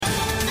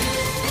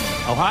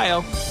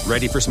Ohio,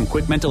 ready for some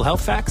quick mental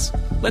health facts?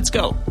 Let's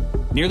go.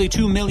 Nearly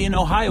 2 million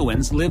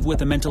Ohioans live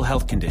with a mental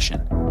health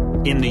condition.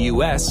 In the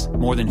U.S.,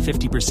 more than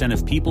 50%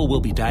 of people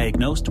will be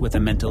diagnosed with a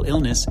mental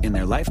illness in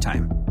their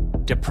lifetime.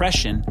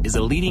 Depression is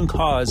a leading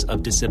cause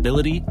of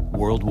disability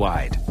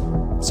worldwide.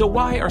 So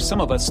why are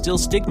some of us still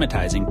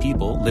stigmatizing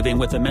people living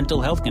with a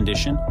mental health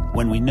condition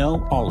when we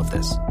know all of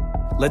this?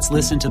 Let's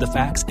listen to the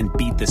facts and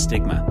beat the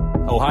stigma.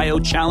 Ohio,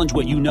 challenge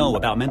what you know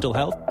about mental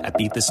health at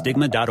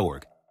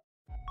beatthestigma.org.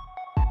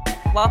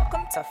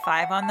 Welcome to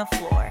Five on the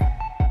Floor,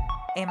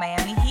 a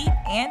Miami Heat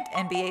and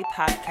NBA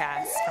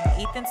podcast from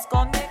Ethan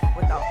Skolnick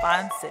with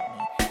Alphonse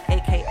Sidney,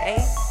 a.k.a.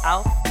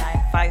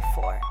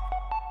 ALF954.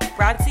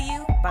 Brought to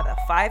you by the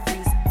 5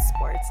 Reasons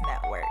Sports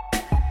Network.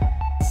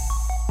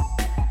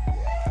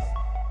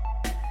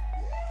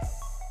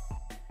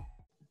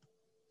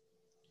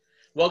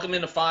 Welcome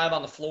into Five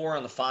on the Floor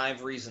on the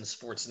 5 Reasons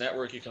Sports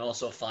Network. You can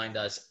also find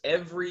us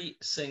every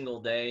single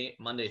day,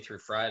 Monday through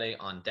Friday,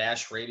 on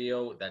Dash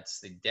Radio. That's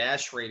the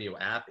Dash Radio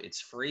app.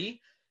 It's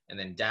free. And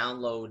then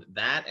download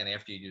that. And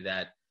after you do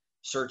that,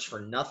 search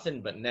for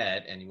Nothing But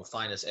Net. And you will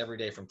find us every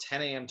day from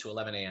 10 a.m. to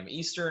 11 a.m.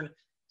 Eastern,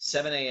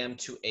 7 a.m.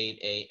 to 8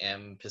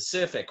 a.m.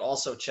 Pacific.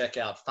 Also, check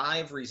out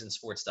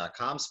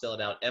 5reasonsports.com. Spell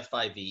it out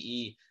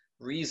F-I-V-E.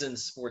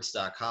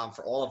 reasonsports.com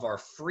for all of our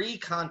free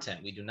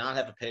content. We do not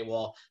have a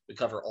paywall. We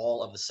cover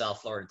all of the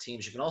South Florida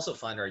teams. You can also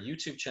find our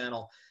YouTube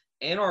channel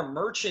and our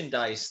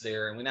merchandise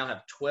there. And we now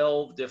have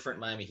 12 different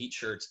Miami Heat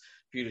shirts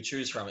for you to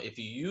choose from. If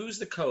you use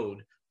the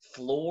code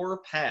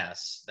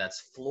FLOORPASS,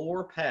 that's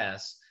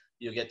FLOORPASS,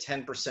 you'll get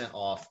 10%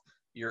 off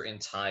your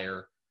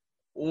entire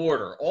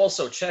order.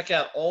 Also, check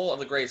out all of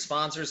the great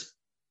sponsors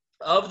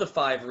of the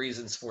 5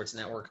 Reasons Sports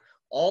Network.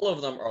 All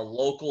of them are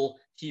local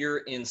here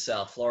in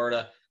South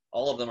Florida.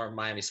 All of them are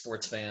Miami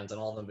sports fans,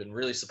 and all of them have been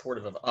really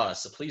supportive of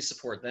us. So please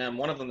support them.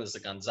 One of them is the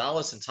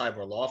Gonzalez and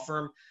Tybor Law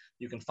Firm.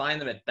 You can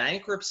find them at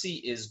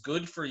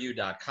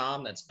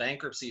bankruptcyisgoodforyou.com. That's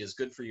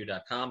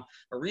bankruptcyisgoodforyou.com.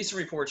 A recent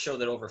report showed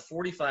that over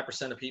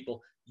 45% of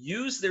people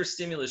use their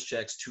stimulus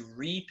checks to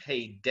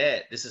repay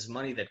debt. This is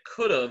money that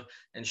could have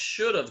and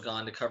should have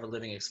gone to cover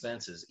living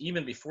expenses.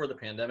 Even before the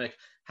pandemic,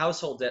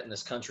 household debt in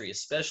this country,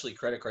 especially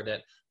credit card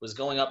debt, was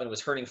going up and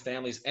was hurting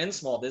families and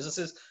small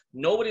businesses.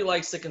 Nobody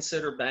likes to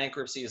consider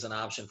bankruptcy as an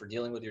option for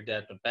dealing with your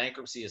debt, but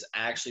bankruptcy is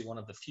actually one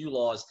of the few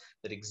laws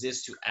that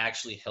exist to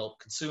actually help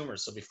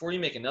consumers. So before you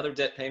make another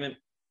debt payment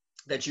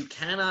that you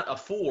cannot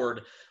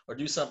afford, or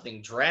do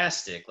something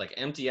drastic like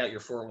empty out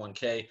your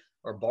 401k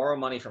or borrow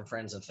money from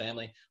friends and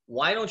family,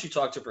 why don't you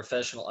talk to a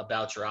professional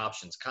about your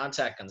options?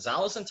 Contact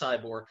Gonzalez and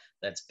Tybor.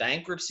 That's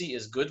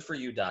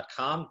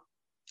bankruptcyisgoodforyou.com.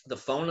 The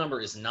phone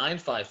number is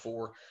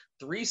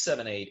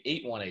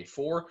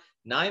 954-378-8184,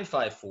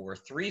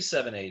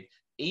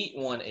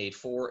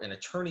 954-378-8184. An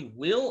attorney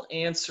will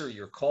answer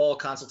your call.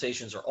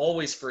 Consultations are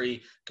always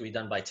free. Can be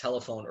done by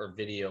telephone or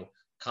video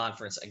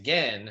conference.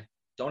 Again,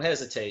 don't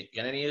hesitate.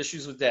 Got any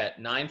issues with that?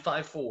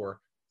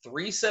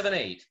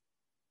 954-378-8184.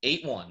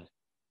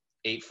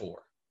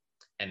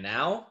 And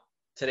now,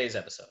 today's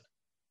episode.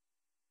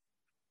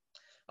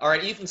 All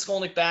right, Ethan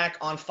Skolnick back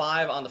on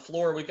 5 on the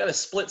Floor. We've got a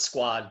split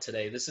squad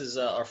today. This is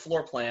our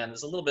floor plan.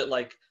 It's a little bit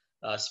like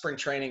a spring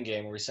training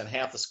game where we send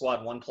half the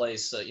squad one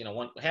place.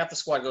 Half the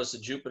squad goes to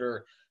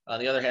Jupiter,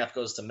 the other half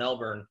goes to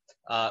Melbourne.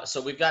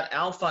 So we've got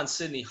Alphonse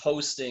Sidney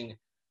hosting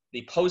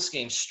the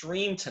post-game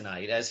stream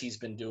tonight, as he's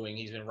been doing.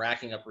 He's been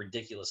racking up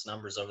ridiculous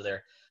numbers over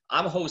there.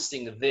 I'm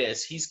hosting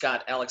this. He's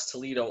got Alex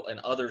Toledo and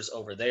others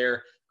over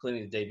there,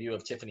 including the debut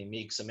of Tiffany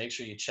Meek. So make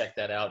sure you check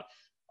that out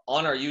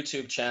on our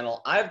YouTube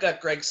channel. I've got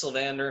Greg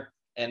Sylvander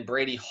and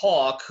Brady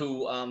Hawk,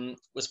 who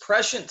was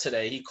prescient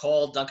today. He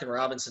called Duncan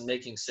Robinson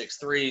making 6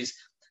 threes.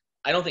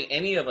 I don't think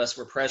any of us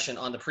were prescient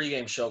on the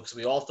pregame show because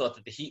we all thought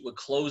that the Heat would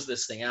close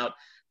this thing out.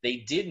 They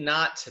did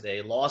not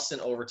today. Lost in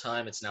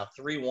overtime. It's now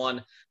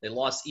 3-1. They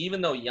lost even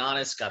though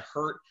Giannis got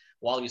hurt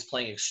while he was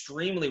playing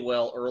extremely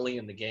well early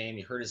in the game.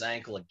 He hurt his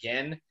ankle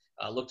again.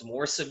 Looked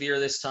more severe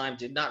this time.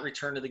 Did not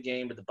return to the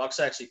game, but the Bucks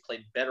actually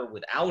played better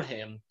without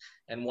him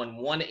and won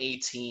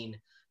 118-115.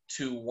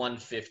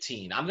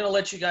 I'm going to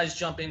let you guys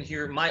jump in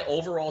here. My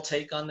overall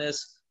take on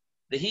this,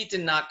 the Heat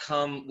did not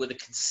come with a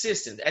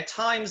consistent, at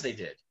times they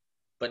did,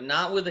 but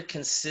not with a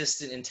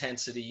consistent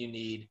intensity you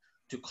need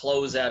to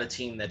close out a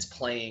team that's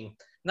playing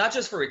not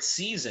just for its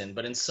season,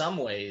 but in some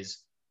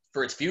ways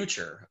for its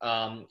future.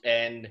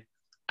 And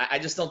I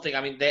just don't think,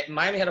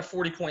 Miami had a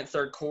 40-point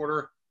third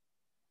quarter,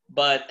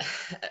 but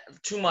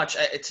too much.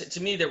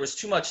 To me, there was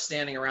too much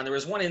standing around. There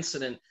was one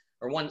incident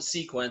or one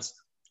sequence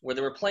where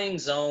they were playing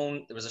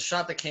zone. There was a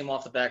shot that came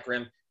off the back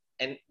rim,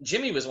 and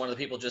Jimmy was one of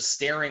the people just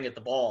staring at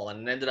the ball,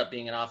 and it ended up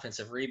being an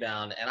offensive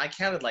rebound. And I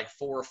counted like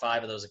 4 or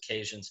 5 of those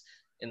occasions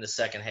in the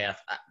second half.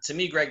 To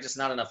me, Greg, just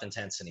not enough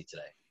intensity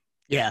today.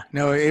 Yeah,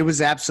 no, it was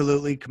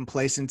absolutely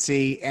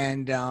complacency,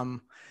 and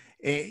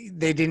they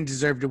didn't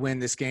deserve to win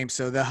this game.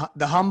 So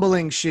the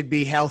humbling should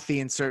be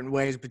healthy in certain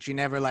ways, but you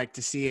never like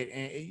to see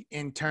it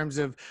in terms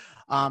of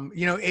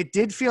It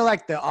did feel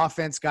like the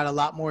offense got a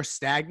lot more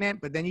stagnant,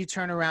 but then you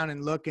turn around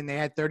and look, and they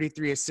had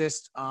 33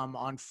 assists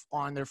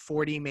on their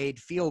 40 made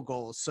field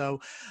goals. So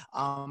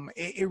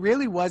it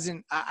really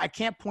wasn't. I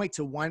can't point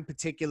to one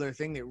particular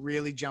thing that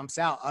really jumps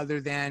out,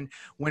 other than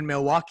when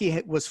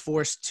Milwaukee was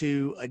forced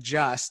to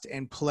adjust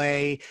and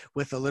play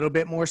with a little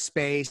bit more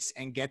space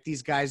and get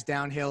these guys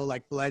downhill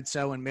like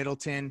Bledsoe and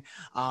Middleton.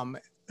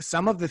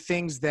 Some of the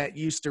things that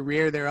used to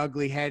rear their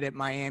ugly head at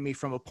Miami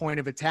from a point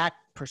of attack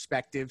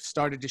perspective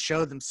started to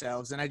show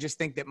themselves. And I just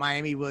think that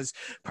Miami was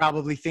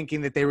probably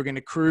thinking that they were going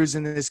to cruise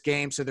in this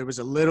game. So there was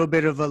a little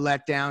bit of a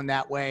letdown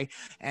that way.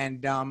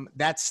 And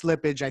that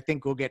slippage, I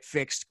think, will get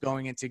fixed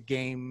going into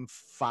game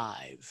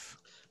 5.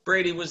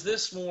 Brady, was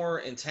this more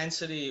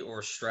intensity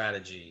or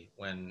strategy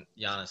when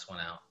Giannis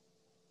went out?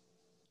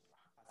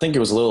 I think it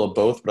was a little of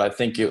both, but I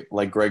think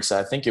like Greg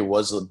said, I think it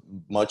was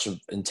much of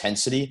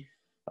intensity.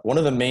 One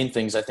of the main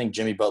things, I think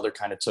Jimmy Butler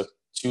kind of took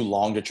too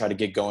long to try to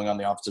get going on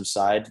the offensive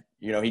side.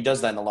 He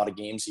does that in a lot of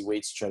games. He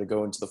waits to try to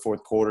go into the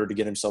fourth quarter to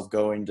get himself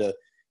going, to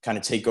kind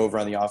of take over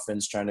on the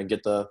offense, trying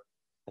to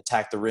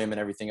attack the rim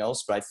and everything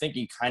else. But I think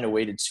he kind of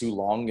waited too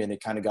long, and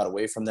it kind of got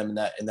away from them in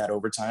that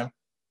overtime.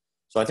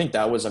 So I think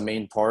that was a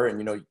main part.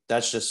 And,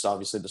 that's just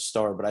obviously the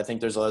start. But I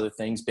think there's other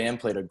things. Bam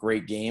played a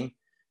great game.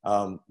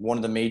 One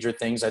of the major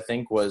things, I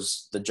think,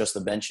 was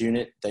the bench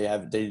unit.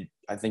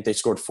 I think they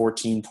scored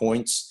 14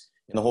 points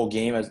in the whole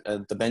game as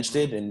the bench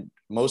did, and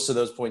most of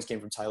those points came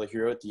from Tyler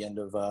Hero at the end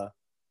of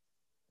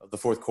the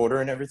fourth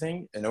quarter and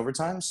everything in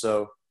overtime.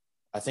 So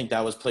I think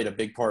that played a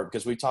big part,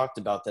 because we talked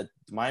about that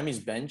Miami's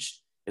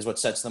bench is what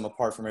sets them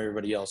apart from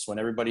everybody else. When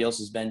everybody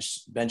else's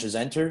benches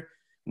enter,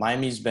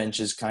 Miami's bench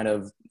is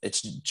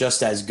it's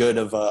just as good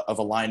of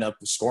a lineup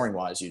scoring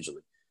wise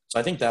usually. So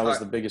I think that was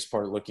the biggest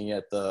part, looking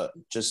at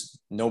just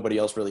nobody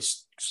else really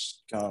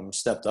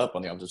stepped up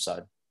on the offensive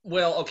side.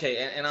 Well,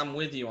 okay, and I'm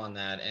with you on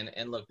that.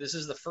 And look, this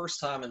is the first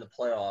time in the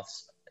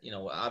playoffs.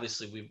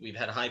 Obviously we've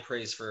had high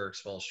praise for Erik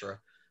Spoelstra,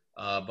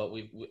 but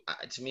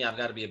to me, I've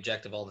got to be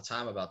objective all the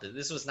time about this.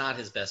 This was not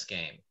his best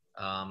game.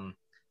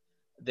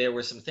 There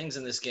were some things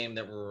in this game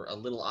that were a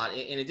little odd.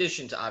 In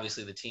addition to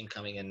obviously the team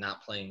coming in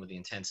not playing with the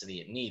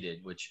intensity it needed,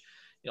 which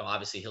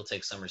obviously he'll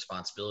take some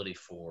responsibility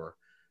for.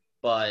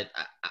 But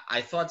I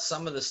thought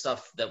some of the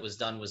stuff that was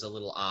done was a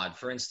little odd.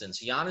 For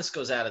instance, Giannis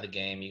goes out of the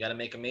game. You got to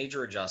make a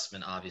major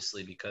adjustment,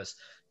 obviously, because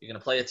you're going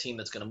to play a team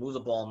that's going to move the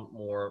ball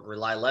more,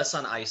 rely less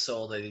on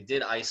ISO. They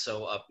did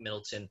ISO up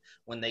Middleton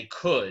when they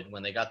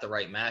got the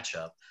right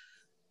matchup.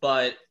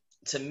 But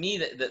to me,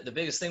 the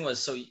biggest thing was,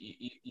 so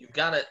you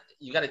got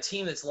a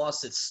team that's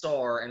lost its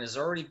star and has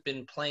already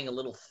been playing a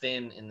little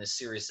thin in this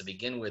series to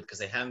begin with, because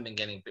they haven't been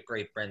getting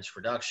great bench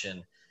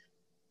production.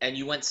 And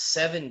you went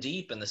 7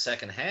 deep in the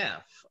second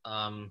half.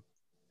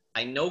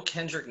 I know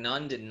Kendrick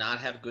Nunn did not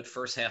have good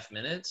first half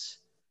minutes.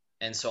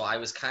 And so I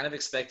was kind of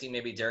expecting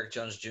maybe Derrick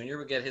Jones Jr.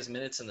 would get his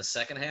minutes in the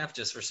second half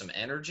just for some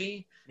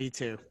energy. Me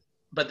too.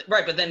 But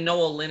then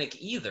Noah Olynyk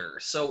either.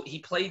 So he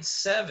played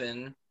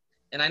 7.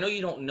 And I know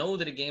you don't know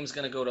that a game's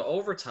going to go to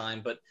overtime.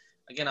 But,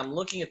 again, I'm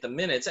looking at the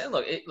minutes. And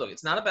look,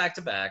 it's not a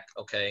back-to-back,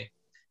 okay?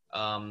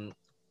 And,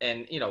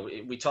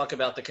 we talk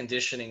about the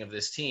conditioning of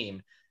this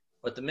team.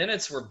 But the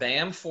minutes were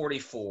Bam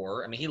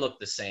 44. I mean, he looked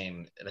the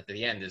same at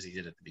the end as he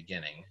did at the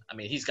beginning. I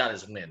mean, he's got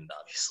his wind,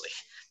 obviously.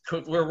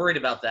 We're worried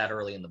about that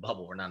early in the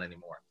bubble. We're not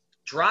anymore.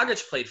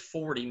 Dragic played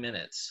 40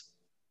 minutes,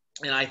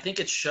 and I think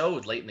it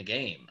showed late in the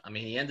game. I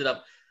mean, he ended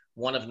up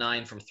 1 of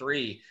 9 from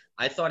 3.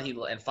 I thought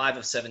and 5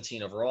 of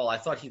 17 overall. I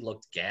thought he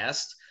looked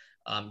gassed.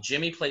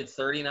 Jimmy played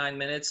 39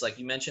 minutes. Like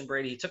you mentioned,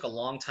 Brady, he took a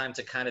long time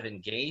to kind of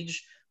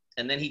engage,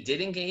 and then he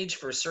did engage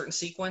for a certain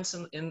sequence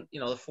in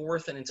the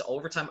fourth and into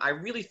overtime. I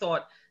really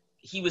thought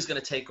he was going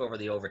to take over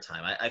the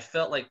overtime. I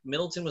felt like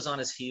Middleton was on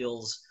his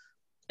heels,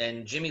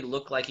 and Jimmy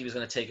looked like he was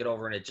going to take it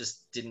over, and it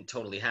just didn't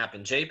totally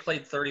happen. Jay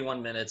played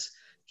 31 minutes.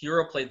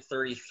 Hero played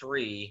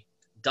 33.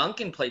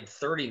 Duncan played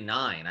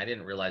 39. I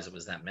didn't realize it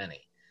was that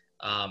many,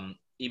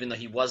 even though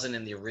he wasn't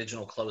in the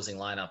original closing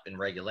lineup in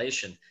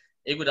regulation.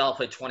 Iguodala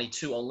played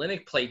 22.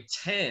 Olynyk played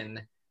 10.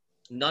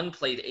 Nunn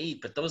played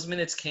 8, but those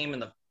minutes came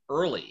in the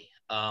early.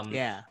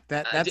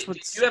 That's do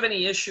you have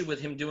any issue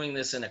with him doing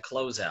this in a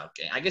closeout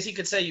game? I guess you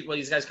could say, well,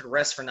 these guys could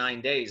rest for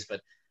 9 days,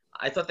 but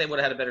I thought they would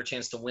have had a better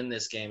chance to win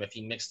this game if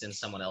he mixed in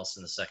someone else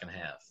in the second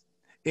half.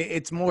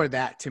 It's more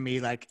that to me,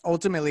 like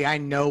ultimately I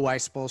know why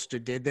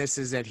Spoelstra did this,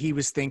 is that he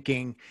was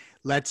thinking,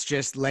 let's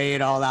just lay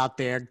it all out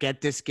there,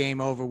 get this game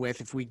over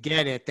with. If we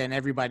get it, then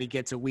everybody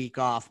gets a week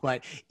off.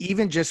 But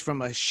even just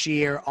from a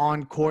sheer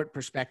on-court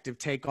perspective,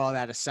 take all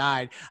that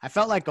aside, I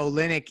felt like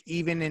Olynyk,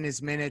 even in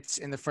his minutes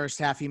in the first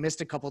half, he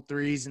missed a couple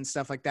threes and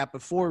stuff like that.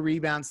 But 4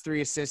 rebounds,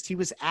 3 assists, he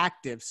was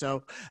active.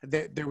 So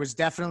there was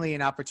definitely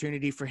an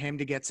opportunity for him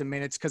to get some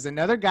minutes, because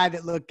another guy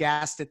that looked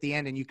gassed at the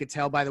end, and you could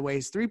tell by the way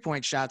his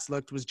three-point shots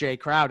looked, was Jay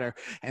Crowder.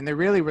 And they're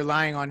really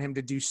relying on him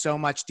to do so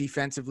much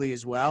defensively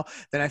as well,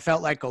 that I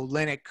felt like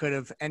Olynyk could could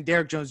have, and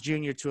Derrick Jones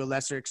Jr. to a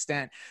lesser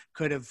extent,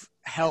 could have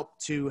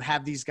helped to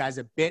have these guys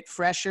a bit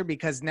fresher,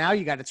 because now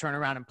you got to turn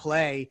around and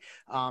play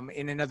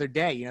in another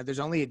day. You know, there's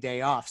only a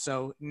day off.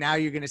 So now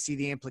you're going to see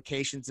the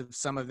implications of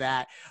some of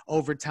that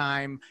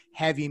overtime,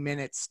 heavy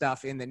minute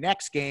stuff in the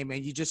next game.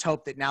 And you just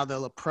hope that now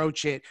they'll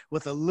approach it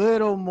with a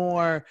little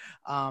more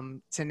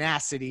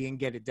tenacity and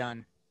get it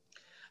done.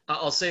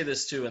 I'll say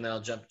this too, and then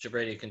I'll jump.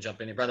 Brady can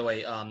jump in here. By the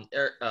way,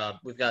 Eric,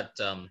 we've got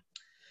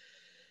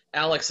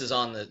Alex is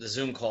on the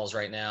Zoom calls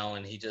right now,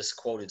 and he just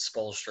quoted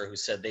Spoelstra, who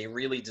said they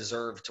really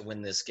deserve to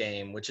win this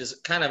game, which is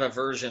kind of a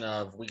version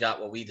of "we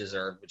got what we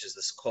deserved," which is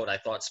this quote I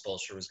thought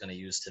Spoelstra was going to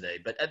use today.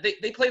 But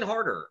they played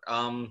harder.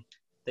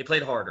 They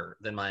played harder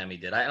than Miami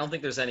did. I don't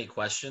think there's any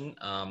question.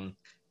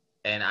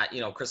 And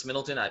Chris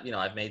Middleton,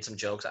 I've made some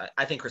jokes.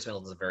 I think Chris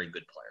Middleton's a very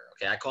good player.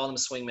 Okay, I call him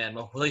swingman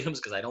Mo Williams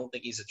because I don't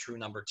think he's a true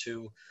number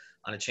 2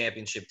 on a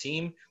championship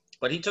team.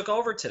 But he took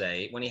over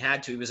today when he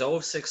had to. He was 0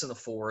 of 6 in the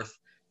fourth,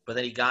 but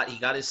then he got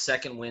his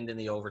second wind in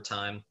the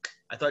overtime.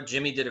 I thought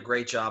Jimmy did a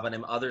great job on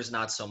him. Others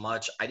not so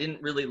much. I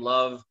didn't really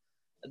love.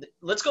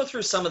 Let's go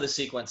through some of the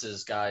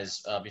sequences,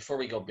 guys, before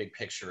we go big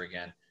picture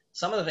again.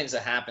 Some of the things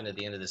that happened at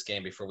the end of this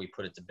game before we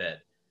put it to bed.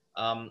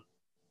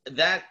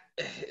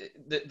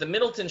 The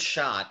Middleton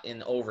shot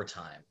in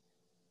overtime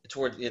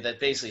that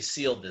basically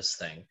sealed this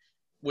thing.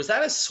 Was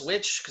that a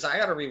switch? Because I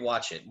got to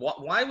rewatch it.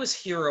 Why was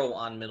Hero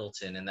on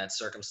Middleton in that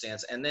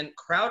circumstance? And then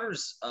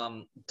Crowder's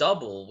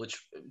double,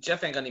 which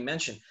Jeff Van Gundy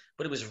mentioned,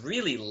 but it was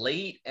really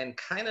late and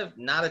kind of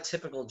not a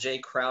typical Jay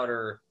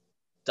Crowder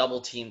double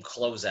team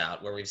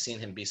closeout where we've seen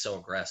him be so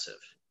aggressive.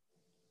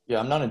 Yeah,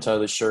 I'm not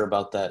entirely sure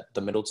about that.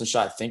 The Middleton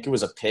shot, I think it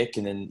was a pick,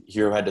 and then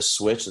Hero had to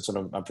switch. That's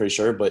what I'm pretty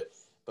sure. But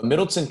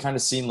Middleton kind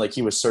of seemed like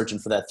he was searching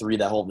for that three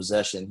that whole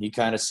possession. He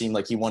kind of seemed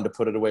like he wanted to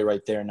put it away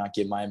right there and not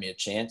give Miami a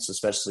chance,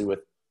 especially with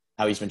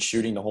how he's been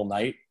shooting the whole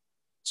night.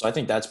 So I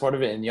think that's part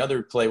of it. And the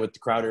other play with the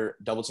Crowder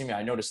double teaming,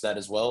 I noticed that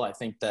as well. I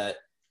think that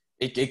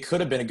it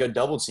could have been a good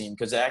double team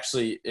because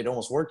it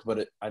almost worked,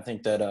 but I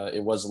think that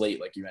it was late,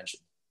 like you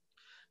mentioned.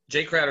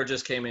 Jay Crowder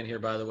just came in here,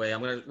 by the way.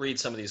 I'm going to read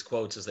some of these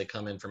quotes as they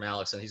come in from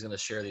Alex, and he's going to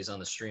share these on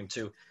the stream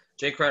too.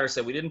 Jay Crowder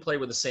said, "We didn't play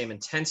with the same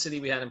intensity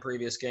we had in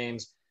previous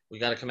games. We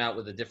got to come out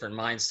with a different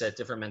mindset,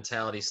 different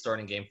mentality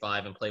starting game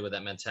 5 and play with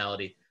that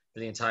mentality for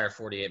the entire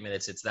 48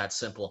 minutes. It's that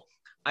simple."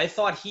 I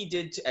thought he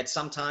did at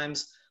some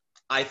times.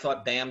 I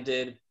thought Bam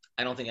did.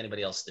 I don't think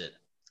anybody else did.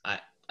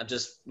 I'm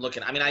just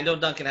looking. I mean, I know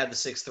Duncan had the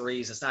 6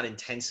 threes. It's not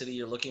intensity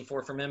you're looking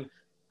for from him.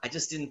 I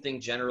just didn't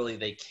think generally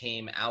they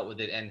came out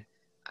with it. And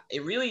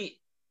it really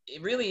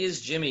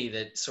is Jimmy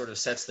that sort of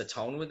sets the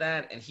tone with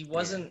that. And he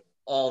wasn't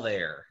all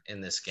there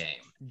in this game.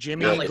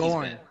 Jimmy and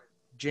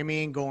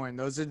Goran.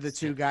 Those are the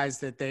two guys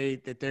that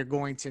they're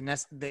going to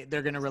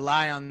they're going to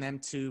rely on them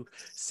to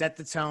set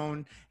the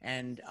tone.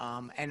 And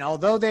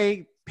although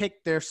they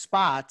picked their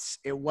spots,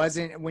 it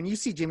wasn't when you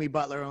see Jimmy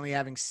Butler only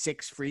having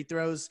 6 free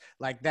throws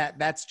like that.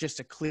 That's just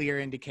a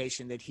clear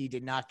indication that he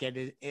did not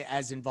get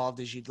as involved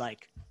as you'd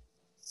like.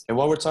 And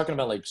while we're talking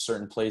about like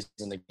certain plays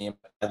in the game,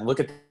 I look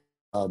at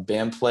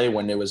Bam play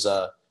when there was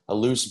a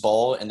loose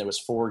ball and there was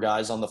 4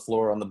 guys on the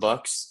floor on the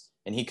Bucks,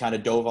 and he kind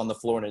of dove on the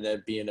floor and it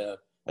ended up being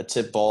a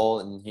tip ball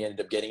and he ended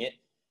up getting it.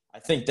 I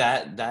think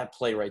that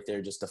play right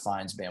there just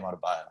defines Bam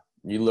Adebayo.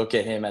 You look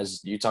at him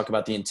as you talk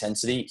about the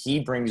intensity.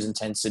 He brings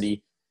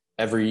intensity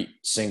every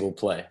single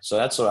play. So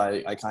that's what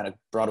I kind of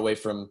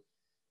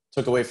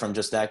took away from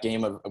just that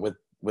game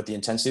with the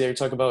intensity that you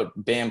talk about.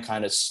 Bam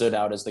kind of stood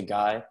out as the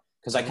guy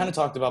because I kind of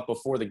talked about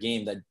before the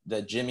game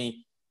that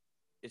Jimmy,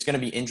 it's going to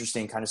be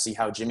interesting kind of see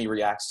how Jimmy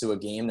reacts to a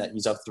game that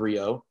he's up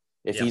 3-0.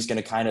 If he's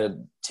going to kind of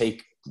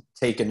take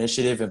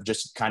initiative of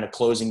just kind of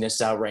closing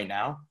this out right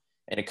now.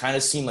 And it kind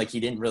of seemed like he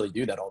didn't really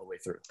do that all the way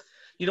through.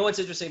 You know what's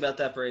interesting about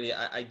that, Brady?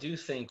 I do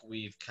think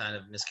we've kind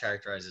of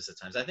mischaracterized this at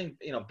times. I think,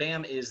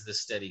 Bam is the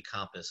steady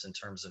compass in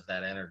terms of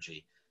that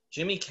energy.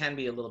 Jimmy can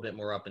be a little bit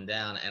more up and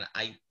down. And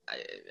I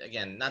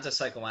again, not to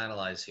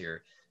psychoanalyze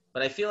here,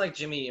 but I feel like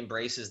Jimmy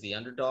embraces the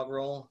underdog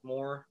role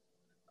more.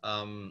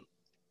 When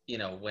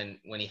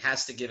he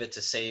has to give it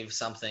to save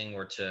something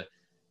or to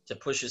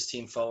push his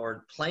team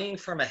forward, playing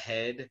from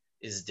ahead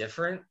is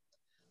different.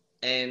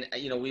 And,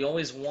 we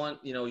always want,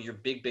 your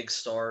big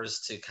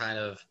stars to kind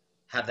of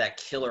have that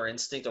killer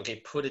instinct. Okay,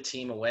 put a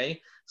team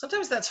away.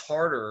 Sometimes that's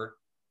harder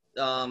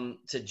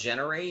to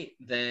generate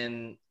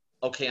than,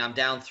 okay, I'm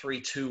down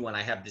 3-2 when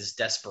I have this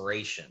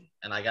desperation.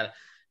 And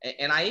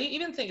I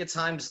even think at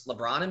times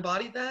LeBron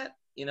embodied that.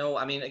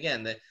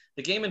 Again,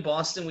 the game in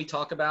Boston we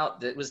talk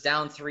about that was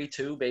down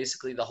 3-2,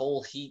 basically the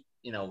whole Heat,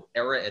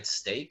 era at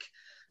stake.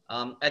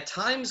 At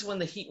times when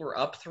the Heat were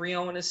up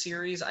 3-0 in a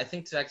series, I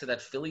think back to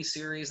that Philly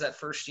series that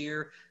first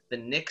year, the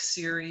Knicks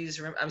series,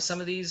 remember,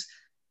 some of these,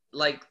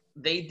 like,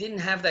 they didn't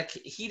have that.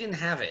 He didn't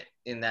have it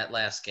in that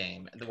last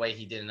game the way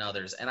he did in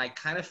others. And I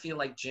kind of feel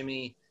like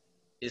Jimmy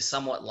is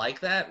somewhat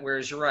like that,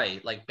 whereas you're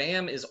right. Like,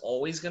 Bam is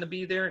always going to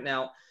be there.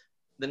 Now,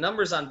 the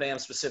numbers on Bam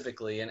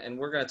specifically, and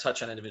we're going to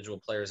touch on individual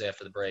players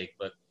after the break,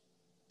 but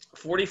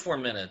 44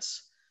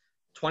 minutes,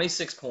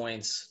 26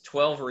 points,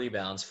 12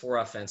 rebounds, 4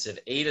 offensive,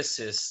 8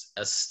 assists,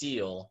 a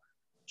steal,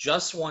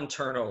 just one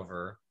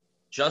turnover,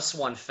 just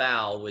one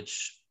foul,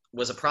 which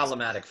was a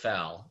problematic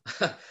foul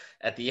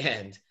at the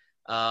end.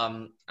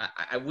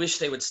 I wish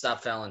they would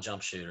stop fouling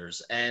jump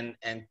shooters. And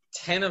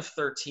 10 of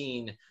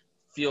 13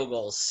 field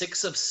goals,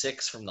 6 of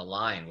 6 from the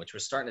line, which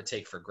we're starting to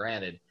take for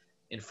granted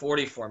in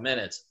 44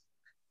 minutes.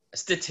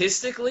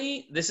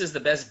 Statistically, this is the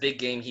best big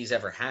game he's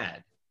ever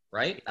had,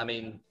 right? I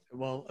mean,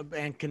 well,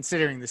 and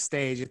considering the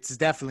stage, it's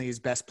definitely his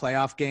best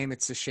playoff game.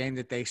 It's a shame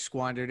that they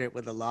squandered it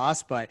with a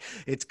loss, but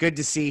it's good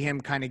to see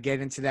him kind of get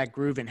into that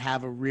groove and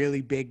have a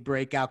really big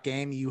breakout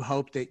game. You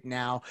hope that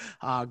now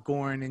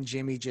Goran and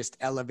Jimmy just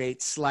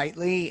elevate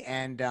slightly,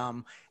 and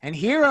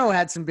Hero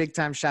had some big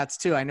time shots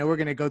too. I know we're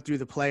going to go through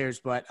the players,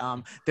 but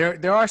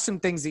there are some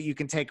things that you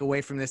can take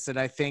away from this that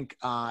I think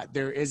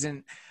there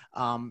isn't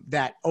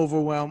that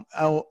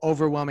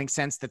overwhelming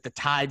sense that the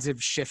tides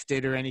have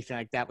shifted or anything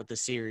like that with the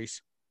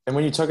series. And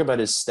when you talk about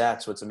his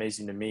stats, what's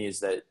amazing to me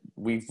is that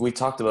we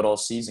talked about all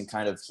season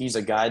kind of he's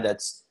a guy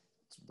that's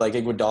like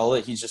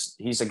Iguodala.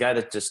 He's a guy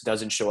that just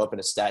doesn't show up in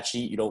a stat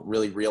sheet. You don't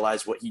really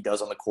realize what he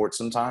does on the court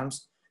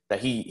sometimes. That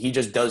he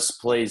just does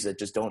plays that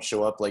just don't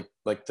show up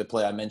like the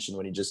play I mentioned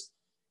when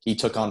he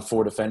took on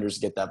 4 defenders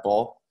to get that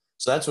ball.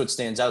 So that's what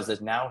stands out is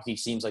that now he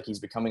seems like he's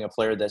becoming a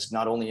player that's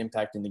not only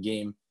impacting the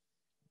game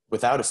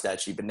without a stat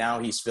sheet, but now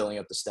he's filling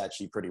up the stat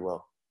sheet pretty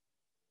well.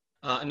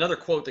 Another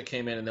quote that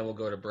came in, and then we'll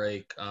go to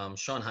break.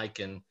 Sean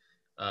Hyken,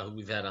 who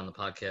we've had on the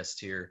podcast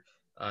here,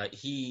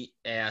 he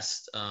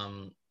asked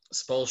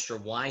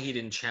Spoelstra why he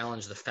didn't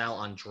challenge the foul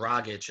on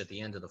Dragic at the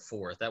end of the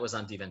fourth. That was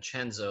on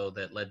DiVincenzo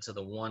that led to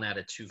the 1 out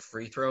of 2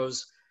 free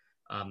throws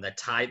that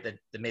tied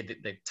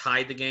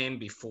the game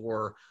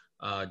before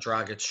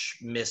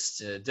Dragic missed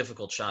a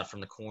difficult shot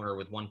from the corner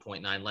with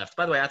 1.9 left.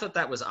 By the way, I thought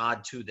that was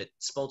odd too that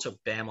Spo took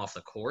Bam off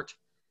the court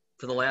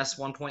for the last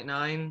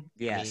 1.9.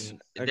 Yes. I mean,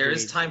 there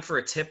is time for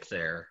a tip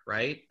there,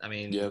 right? I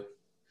mean, yep.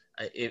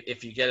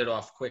 if you get it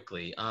off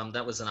quickly,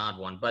 that was an odd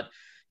one. But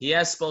he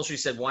asked Spoelstra, he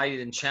said, why he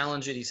didn't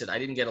challenge it. He said, I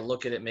didn't get a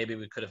look at it. Maybe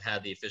we could have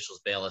had the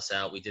officials bail us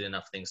out. We did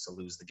enough things to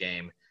lose the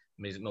game.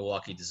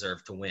 Milwaukee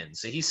deserved to win.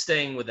 So he's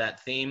staying with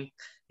that theme.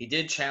 He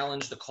did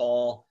challenge the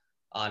call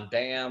on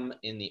Bam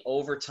in the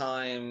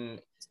overtime.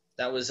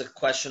 That was a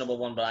questionable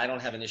one, but I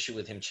don't have an issue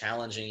with him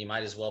challenging. You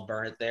might as well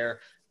burn it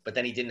there. But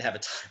then he didn't have a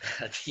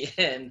timeout at the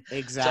end.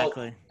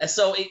 Exactly.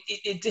 So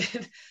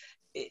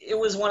it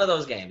was one of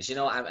those games. You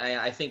know,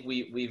 I think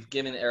we've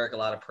given Eric a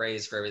lot of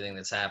praise for everything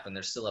that's happened.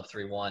 They're still up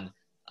 3-1.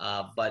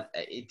 But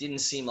it didn't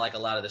seem like a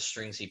lot of the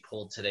strings he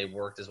pulled today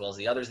worked as well as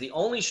the others. The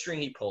only string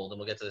he pulled, and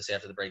we'll get to this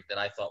after the break, that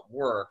I thought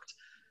worked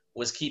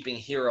was keeping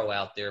Hero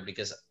out there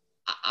because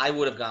I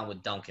would have gone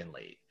with Duncan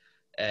late.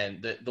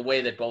 And the way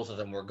that both of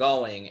them were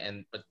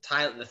going. But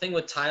the thing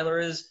with Tyler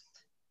is,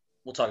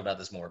 we'll talk about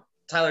this more,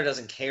 Tyler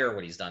doesn't care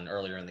what he's done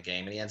earlier in the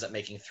game, and he ends up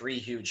making 3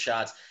 huge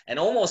shots and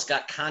almost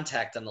got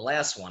contact on the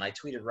last one. I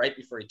tweeted right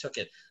before he took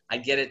it,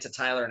 I'd get it to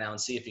Tyler now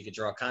and see if he could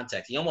draw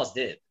contact. He almost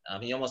did.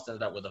 He almost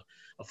ended up with a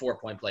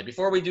 4-point play.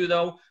 Before we do,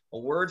 though, a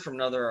word from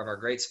another of our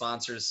great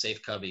sponsors,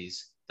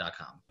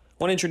 safecubbies.com. I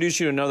want to introduce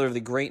you to another of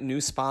the great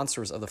new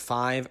sponsors of the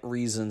 5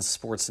 Reasons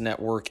Sports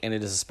Network, and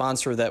it is a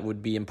sponsor that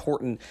would be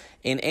important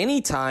in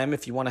any time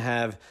if you want to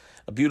have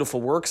a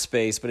beautiful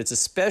workspace, but it's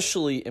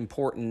especially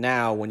important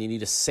now when you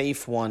need a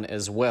safe one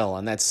as well,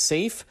 and that's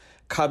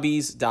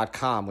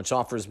safecubbies.com, which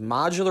offers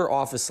modular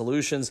office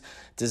solutions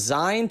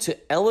designed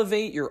to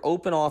elevate your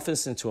open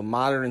office into a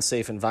modern and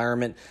safe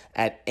environment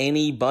at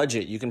any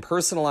budget. You can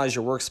personalize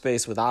your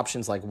workspace with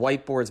options like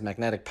whiteboards,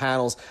 magnetic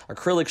panels,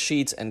 acrylic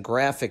sheets, and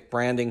graphic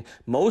branding.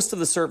 Most of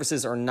the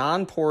surfaces are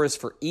non-porous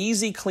for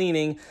easy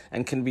cleaning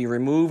and can be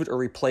removed or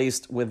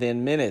replaced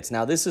within minutes.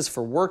 Now, this is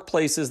for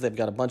workplaces. They've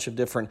got a bunch of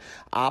different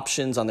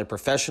options on their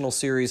professional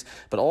series,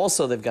 but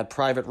also they've got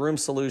private room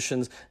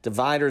solutions,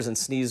 dividers, and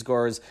sneeze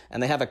guards,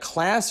 and they have a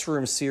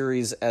classroom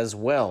series as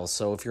well.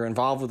 So if you're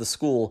involved with a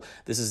school,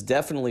 this is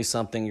definitely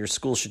something your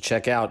school should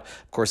check out,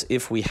 of course,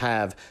 if we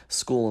have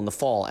school in the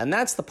fall. And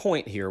that's the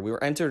point here. We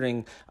are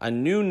entering a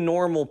new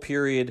normal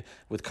period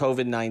with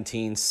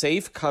COVID-19.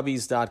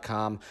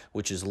 Safecubbies.com,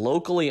 which is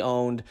locally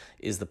owned,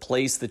 is the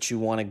place that you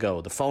want to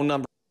go. The phone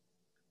number.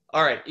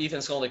 All right, Ethan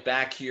Skolnick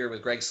back here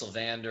with Greg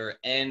Sylvander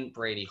and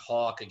Brady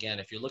Hawk. Again,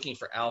 if you're looking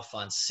for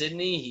Alphonse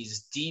Sidney,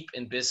 he's deep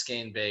in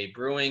Biscayne Bay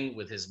Brewing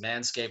with his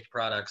Manscaped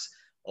products.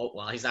 Oh,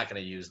 well, he's not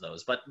going to use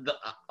those, but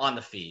on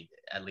the feed,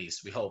 at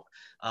least, we hope,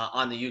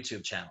 on the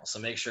YouTube channel. So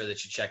make sure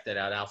that you check that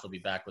out. Alf will be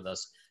back with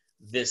us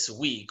this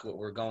week.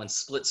 We're going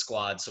split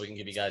squad so we can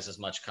give you guys as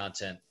much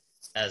content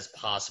as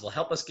possible.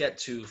 Help us get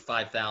to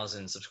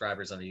 5,000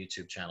 subscribers on the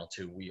YouTube channel,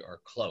 too. We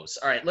are close.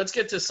 All right, let's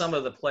get to some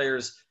of the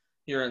players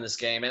here in this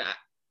game. And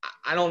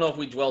I don't know if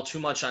we dwell too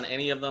much on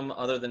any of them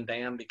other than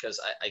Bam because,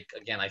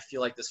 I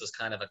feel like this was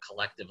kind of a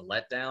collective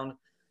letdown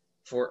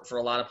for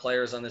a lot of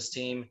players on this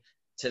team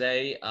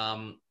today.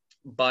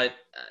 But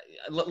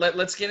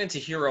let's get into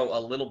Hero a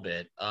little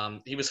bit.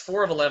 He was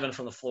 4 of 11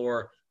 from the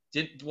floor,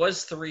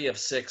 was 3 of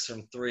 6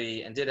 from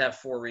 3, and did have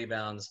 4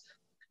 rebounds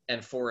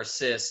and 4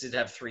 assists, did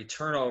have 3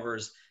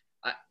 turnovers.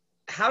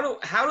 How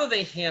do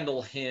they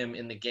handle him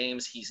in the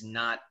games he's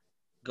not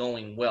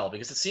going well?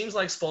 Because it seems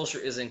like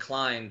Spoelstra is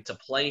inclined to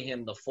play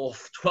him the full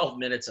 12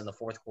 minutes in the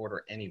fourth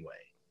quarter anyway.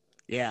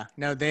 Yeah,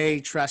 no, they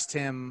trust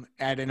him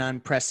at an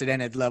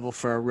unprecedented level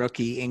for a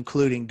rookie,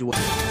 including Dwight.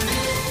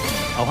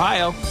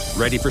 Ohio,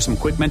 ready for some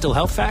quick mental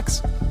health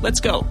facts? Let's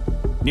go.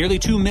 Nearly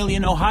 2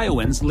 million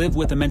Ohioans live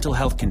with a mental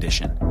health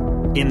condition.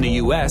 In the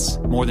U.S.,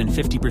 more than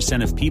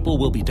 50% of people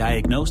will be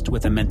diagnosed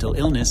with a mental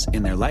illness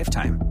in their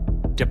lifetime.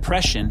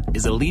 Depression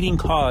is a leading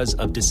cause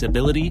of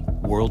disability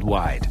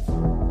worldwide.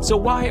 So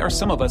why are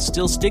some of us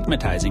still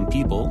stigmatizing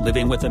people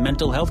living with a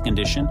mental health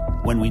condition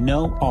when we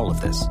know all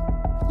of this?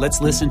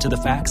 Let's listen to the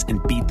facts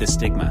and beat the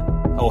stigma.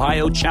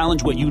 Ohio,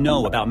 challenge what you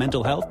know about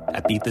mental health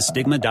at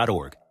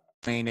beatthestigma.org.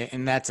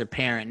 And that's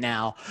apparent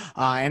now.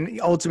 And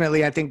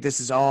ultimately, I think this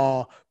is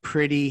all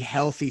pretty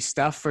healthy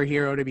stuff for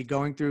Herro to be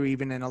going through,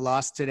 even in a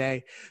loss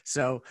today.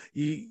 So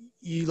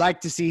you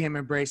like to see him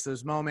embrace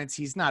those moments.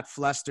 He's not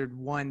flustered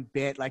one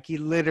bit. Like, he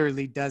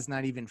literally does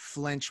not even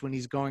flinch when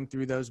he's going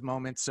through those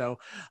moments. So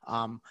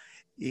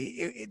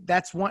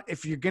that's one.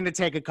 If you're going to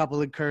take a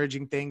couple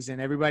encouraging things,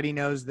 and everybody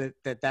knows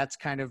that's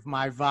kind of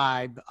my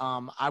vibe,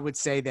 I would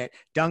say that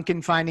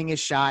Duncan finding his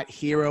shot,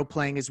 Herro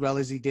playing as well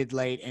as he did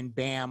late, and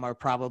Bam are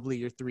probably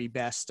your three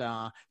best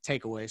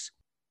takeaways.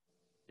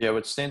 Yeah,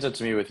 what stands out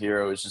to me with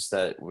Herro is just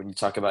that when you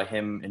talk about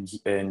him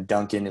and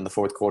Duncan in the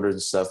fourth quarter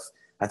and stuff,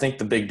 I think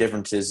the big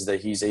difference is that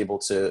he's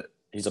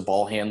a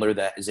ball handler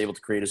that is able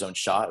to create his own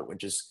shot,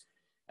 which is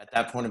at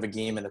that point of a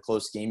game, in a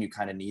close game, you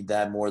kind of need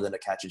that more than a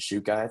catch and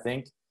shoot guy, I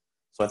think.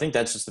 So I think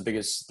that's just the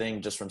biggest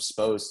thing just from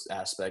Spo's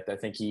aspect. I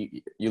think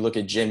you look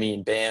at Jimmy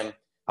and Bam,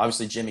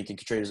 obviously Jimmy can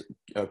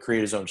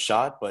create his own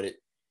shot, but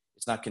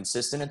it's not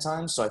consistent at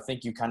times. So I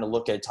think you kind of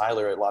look at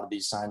Tyler a lot of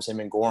these times, him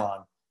and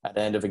Goran at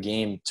the end of a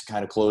game, to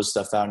kind of close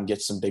stuff out and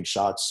get some big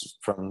shots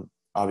from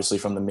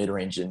the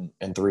mid-range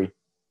and three.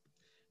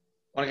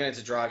 I want to get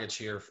into Dragic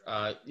here.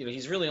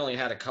 He's really only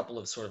had a couple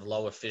of sort of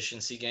low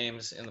efficiency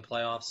games in the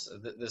playoffs.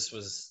 This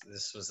was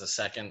the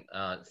second,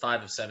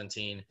 5 of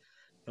 17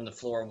 from the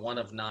floor, 1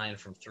 of 9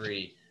 from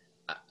three.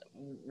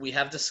 We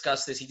have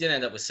discussed this. He did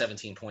end up with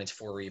 17 points,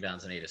 4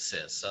 rebounds, and 8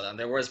 assists. So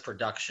there was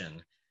production,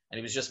 and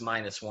he was just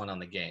 -1 on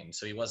the game.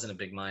 So he wasn't a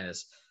big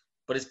minus.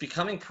 But it's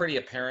becoming pretty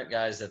apparent,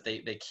 guys, that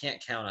they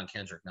can't count on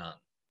Kendrick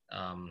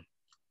Nunn.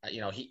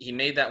 He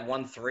made that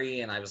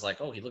 1-3, and I was like,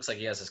 oh, he looks like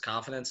he has his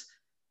confidence.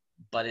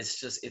 But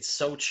it's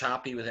so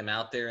choppy with him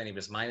out there, and he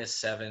was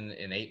 -7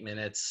 in 8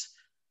 minutes.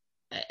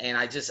 And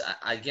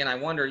I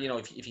wonder,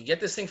 if you get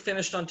this thing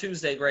finished on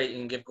Tuesday, great, you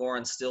can give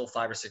Goran still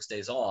 5 or 6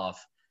 days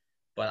off.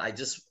 But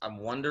I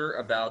wonder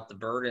about the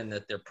burden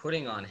that they're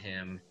putting on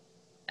him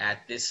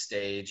at this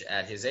stage,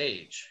 at his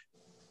age.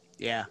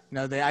 Yeah,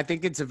 no, I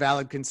think it's a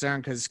valid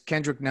concern because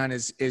Kendrick Nunn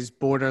is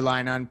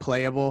borderline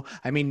unplayable.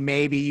 I mean,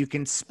 maybe you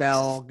can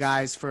spell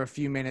guys for a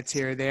few minutes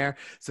here or there.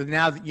 So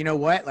now, you know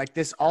what? Like,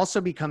 this also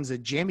becomes a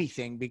Jimmy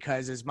thing,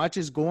 because as much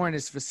as Goran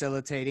is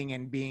facilitating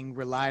and being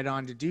relied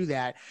on to do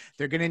that,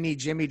 they're going to need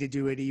Jimmy to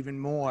do it even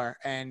more.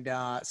 And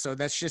so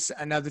that's just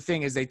another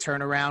thing as they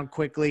turn around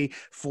quickly,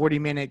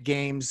 40-minute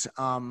games,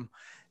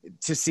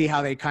 to see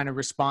how they kind of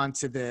respond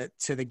to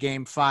the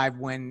game 5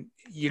 when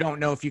you don't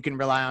know if you can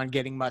rely on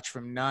getting much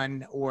from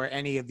Nunn or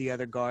any of the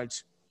other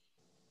guards.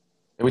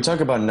 We talk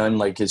about Nunn,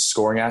 like his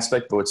scoring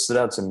aspect, but what stood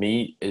out to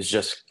me is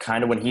just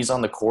kind of when he's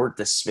on the court,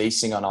 the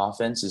spacing on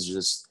offense is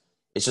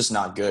just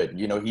not good.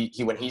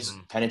 He when he's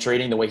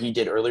penetrating the way he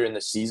did earlier in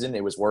the season,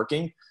 it was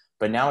working,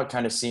 but now it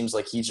kind of seems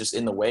like he's just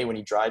in the way when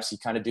he drives. He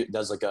kind of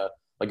does like a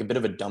bit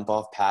of a dump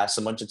off pass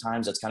a bunch of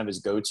times. That's kind of his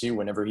go-to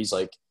whenever he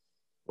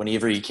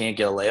can't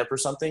get a layup or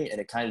something,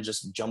 and it kind of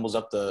just jumbles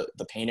up the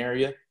paint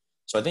area.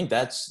 So I think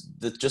that's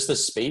just the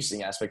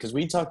spacing aspect, because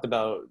we talked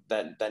about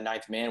that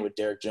ninth man with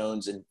Derek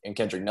Jones and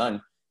Kendrick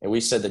Nunn, and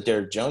we said that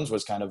Derek Jones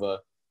was kind of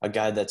a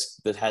guy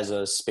that has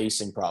a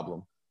spacing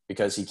problem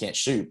because he can't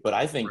shoot. But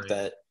I think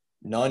that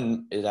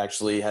Nunn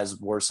actually has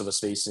worse of a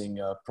spacing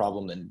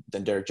problem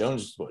than Derek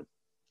Jones would.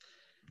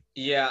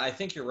 Yeah, I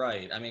think you're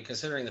right. I mean,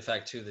 considering the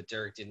fact, too, that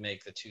Derek did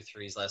make the 2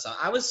 threes last time,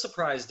 I was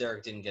surprised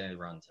Derek didn't get a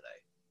run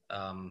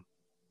today.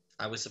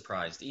 I was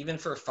surprised, even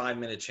for a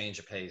 5-minute change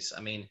of pace. I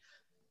mean,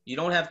 you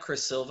don't have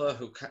Chris Silva,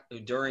 who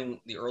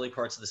during the early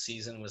parts of the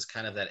season was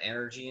kind of that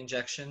energy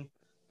injection.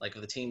 Like,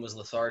 if the team was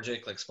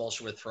lethargic, like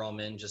Spoelstra would throw him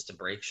in just to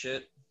break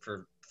shit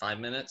for 5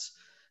 minutes.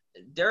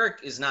 Derek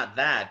is not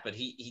that, but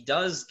he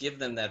does give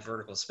them that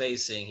vertical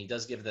spacing. He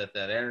does give that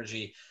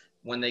energy.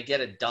 When they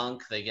get a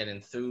dunk, they get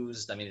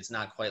enthused. I mean, it's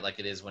not quite like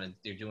it is when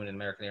you're doing it in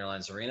American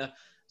Airlines Arena.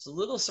 It's a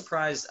little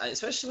surprised,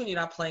 especially when you're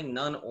not playing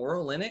Nunn or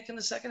Olynyk in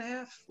the second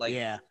half.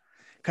 Yeah.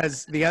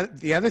 Because the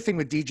other thing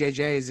with DJJ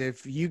is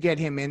if you get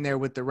him in there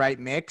with the right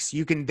mix,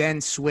 you can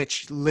then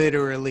switch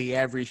literally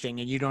everything,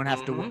 and you don't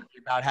have to worry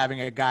about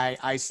having a guy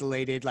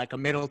isolated like a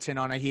Middleton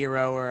on a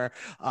Herro or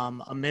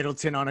a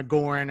Middleton on a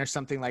Goran or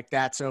something like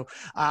that. So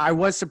I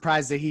was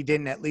surprised that he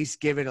didn't at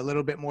least give it a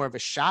little bit more of a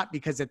shot,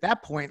 because at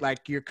that point,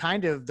 like, you're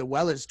kind of, the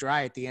well is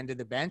dry at the end of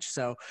the bench.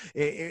 So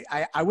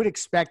I would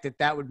expect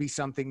that would be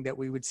something that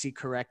we would see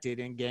corrected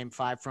in Game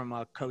 5 from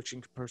a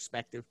coaching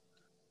perspective.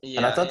 Yeah,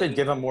 And I thought they'd and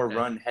give him more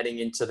run heading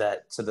into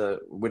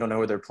we don't know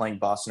who they're playing,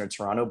 Boston or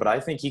Toronto, but I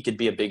think he could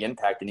be a big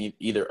impact in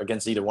either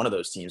against either one of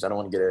those teams. I don't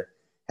want to get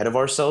ahead of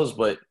ourselves,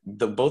 but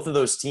both of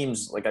those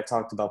teams, like I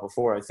talked about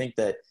before, I think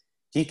that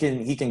he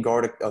can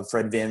guard a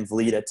Fred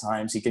VanVleet at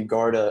times. He could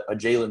guard a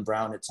Jaylen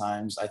Brown at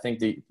times. I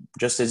think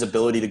just his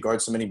ability to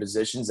guard so many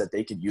positions that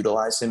they could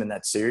utilize him in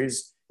that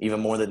series even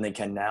more than they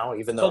can now,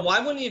 even though. But why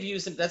wouldn't he have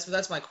used him?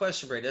 That's my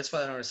question, Brady. That's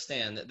what I don't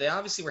understand. They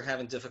obviously were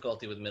having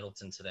difficulty with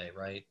Middleton today,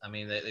 right? I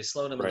mean, they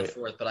slowed him in the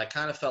fourth, but I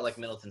kind of felt like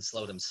Middleton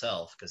slowed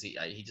himself because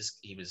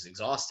he was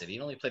exhausted. He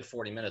only played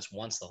 40 minutes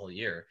once the whole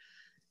year.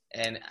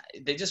 And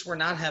they just were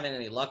not having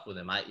any luck with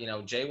him.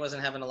 Jay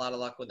wasn't having a lot of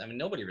luck with him. I mean,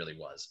 nobody really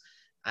was.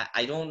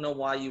 I don't know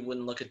why you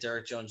wouldn't look at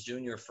Derrick Jones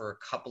Jr. for a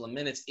couple of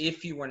minutes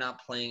if you were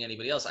not playing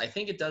anybody else. I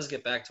think it does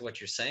get back to what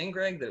you're saying,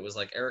 Greg, that it was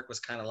like Eric was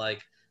kind of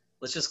like,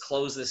 let's just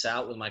close this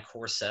out with my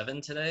core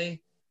 7 today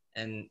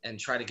and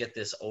try to get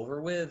this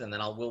over with, and then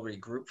we'll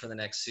regroup for the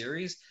next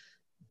series.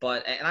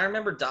 And I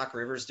remember Doc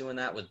Rivers doing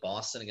that with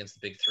Boston against the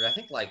Big Three. I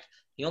think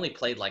he only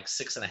played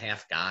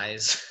 6.5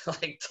 guys,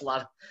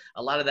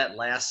 a lot of that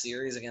last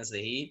series against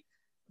the Heat.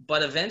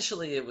 But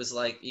eventually it was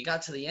like you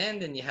got to the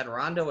end and you had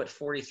Rondo at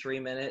 43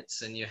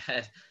 minutes and you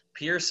had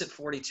Pierce at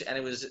 42,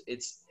 and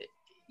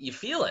you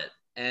feel it.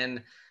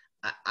 And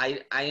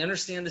I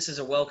understand this is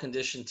a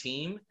well-conditioned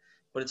team,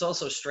 but it's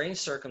also strange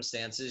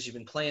circumstances. You've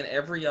been playing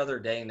every other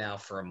day now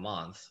for a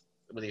month,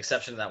 with the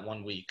exception of that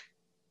 1 week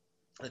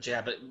that you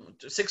have. But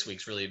 6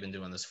 weeks really you've been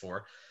doing this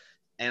for.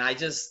 And I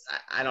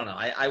don't know.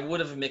 I would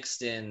have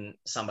mixed in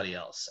somebody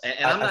else.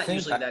 And I'm not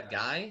usually that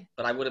guy,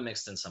 but I would have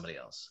mixed in somebody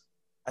else.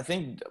 I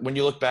think when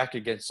you look back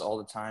against all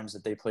the times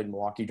that they played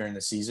Milwaukee during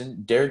the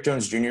season, Derrick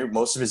Jones Jr.,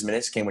 most of his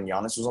minutes came when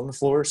Giannis was on the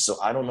floor.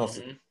 So I don't know if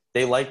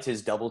they liked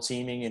his double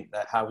teaming and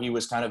how he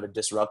was kind of a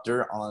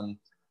disruptor on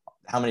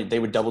how many they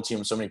would double team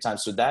him so many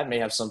times. So that may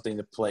have something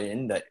to play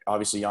in that.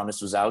 Obviously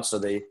Giannis was out, so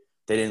they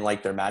didn't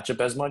like their matchup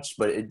as much.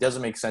 But it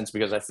doesn't make sense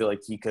because I feel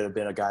like he could have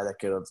been a guy that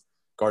could have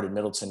guarded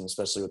Middleton,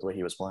 especially with the way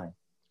he was playing.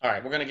 All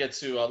right, we're going to get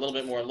to a little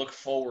bit more look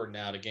forward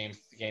now to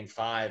game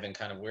 5 and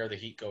kind of where the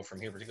Heat go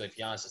from here, particularly if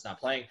Giannis is not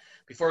playing.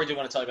 Before we do,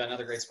 want to tell you about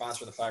another great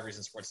sponsor of the 5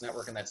 Reasons Sports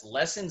Network, and that's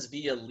Lessons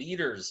Via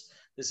Leaders.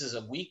 This is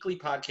a weekly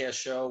podcast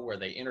show where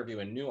they interview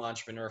a new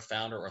entrepreneur,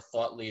 founder, or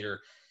thought leader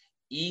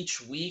each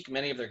week.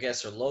 Many of their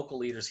guests are local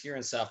leaders here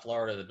in South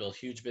Florida that build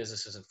huge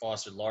businesses and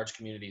fostered large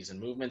communities and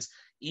movements.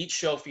 Each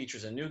show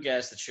features a new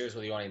guest that shares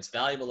with the audience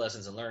valuable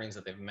lessons and learnings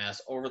that they've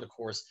amassed over the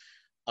course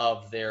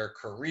of their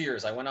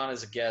careers. I went on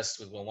as a guest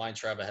with Will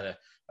Weintraub. I had a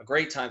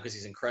great time because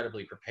he's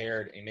incredibly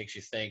prepared and he makes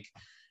you think.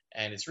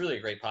 And it's really a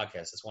great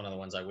podcast. It's one of the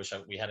ones I wish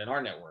we had in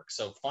our network.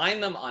 So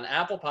find them on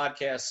Apple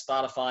Podcasts,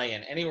 Spotify,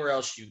 and anywhere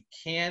else you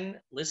can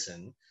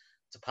listen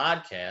to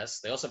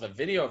podcasts. They also have a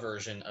video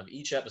version of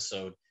each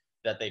episode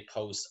that they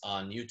post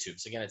on YouTube.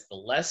 So again, it's the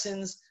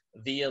Lessons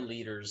Via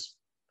Leaders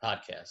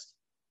podcast.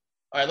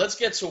 All right, let's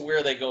get to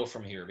where they go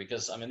from here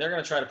because, I mean, they're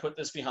going to try to put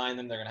this behind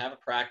them. They're going to have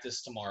a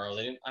practice tomorrow.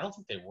 I don't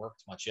think they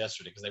worked much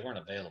yesterday because they weren't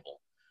available.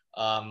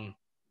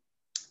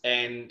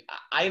 And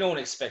I don't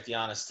expect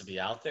Giannis to be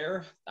out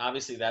there.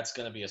 Obviously, that's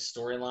going to be a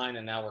storyline,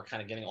 and now we're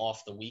kind of getting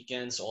off the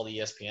weekend, so all the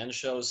ESPN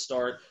shows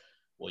start.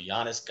 Will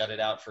Giannis gut it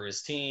out for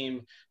his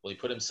team? Will he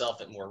put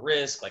himself at more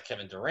risk like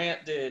Kevin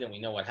Durant did? And we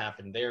know what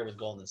happened there with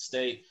Golden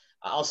State.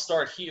 I'll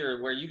start here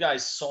where you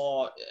guys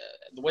saw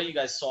the way you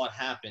guys saw it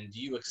happen.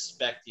 Do you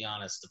expect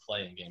Giannis to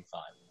play in Game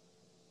 5?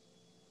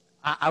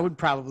 I would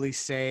probably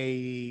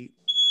say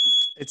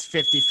it's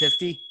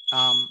 50-50.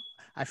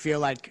 I feel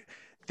like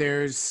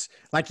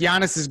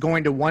Giannis is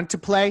going to want to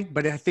play,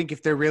 but I think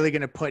if they're really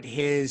going to put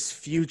his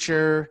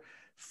future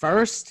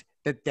first,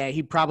 that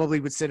he probably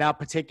would sit out,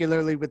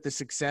 particularly with the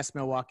success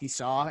Milwaukee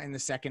saw in the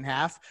second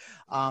half.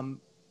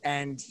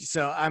 And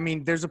so, I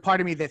mean, there's a part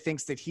of me that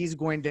thinks that he's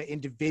going to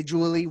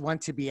individually want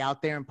to be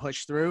out there and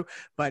push through,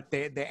 but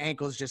the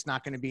ankle's just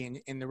not going to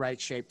be in the right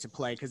shape to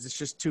play because it's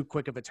just too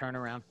quick of a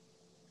turnaround.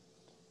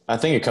 I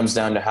think it comes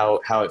down to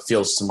how it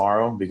feels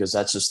tomorrow because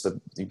that's just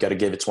you got to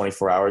give it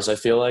 24 hours, I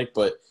feel like.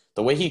 But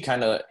the way he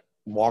kind of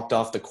walked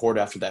off the court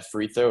after that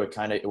free throw,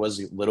 it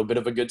was a little bit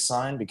of a good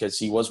sign because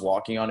he was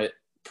walking on it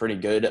pretty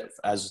good.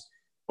 As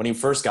when he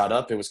first got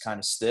up, it was kind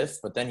of stiff,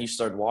 but then he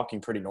started walking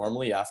pretty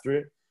normally after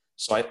it.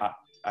 So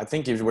I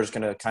think we're just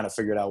going to kind of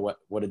figure it out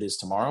what it is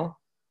tomorrow.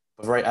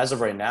 But as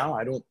of right now,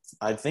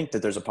 I think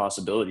that there's a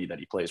possibility that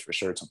he plays for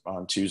sure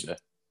on Tuesday.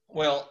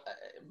 Well,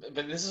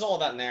 but this is all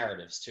about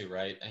narratives too,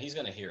 right? And he's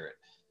going to hear it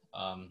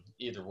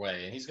either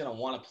way, and he's going to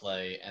want to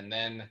play. And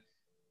then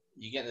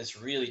you get in this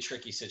really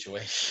tricky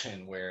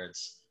situation where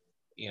it's,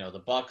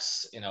 the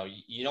Bucks,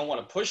 you don't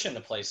want to push him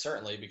to play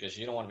certainly because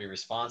you don't want to be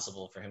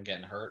responsible for him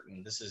getting hurt.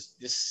 And this is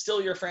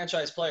still your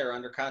franchise player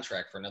under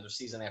contract for another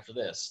season after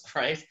this,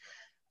 right?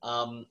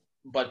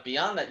 But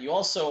beyond that, you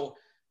also,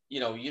 you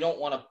don't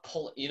want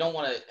to you don't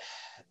want to,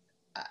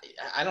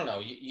 I don't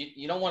know,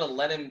 you don't want to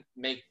let him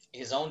make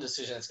his own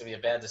decision. It's going to be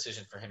a bad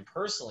decision for him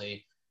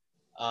personally.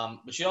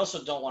 But you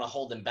also don't want to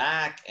hold him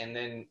back and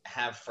then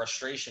have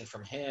frustration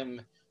from him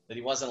that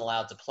he wasn't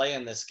allowed to play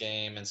in this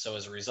game. And so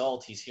as a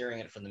result, he's hearing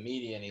it from the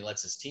media and he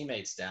lets his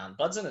teammates down.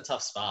 Bud's in a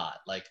tough spot.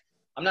 Like,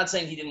 I'm not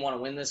saying he didn't want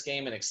to win this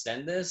game and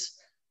extend this,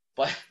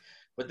 but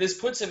this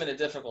puts him in a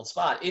difficult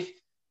spot.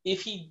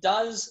 If he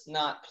does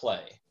not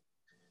play,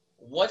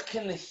 what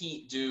can the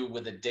Heat do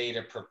with a day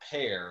to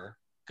prepare?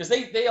 Because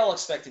they all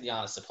expected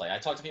Giannis to play. I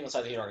talked to people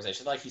inside the Heat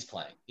organization, like, he's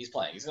playing. He's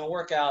playing. He's going to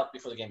work out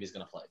before the game. He's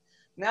going to play.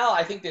 Now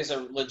I think there's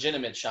a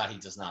legitimate shot he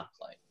does not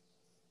play.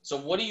 So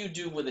what do you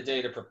do with a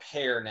day to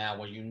prepare now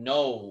where you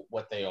know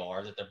what they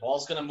are, that their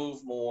ball's going to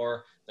move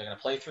more, they're going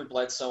to play through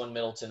Bledsoe and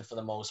Middleton for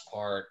the most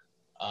part?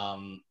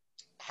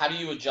 How do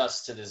you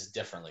adjust to this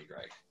differently,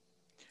 Greg?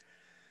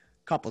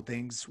 Couple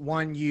things.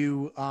 One,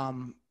 you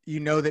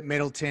know that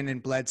Middleton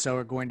and Bledsoe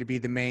are going to be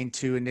the main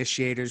two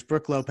initiators.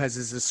 Brook Lopez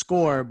is a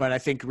scorer, but I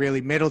think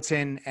really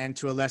Middleton and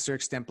to a lesser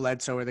extent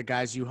Bledsoe are the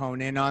guys you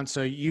hone in on.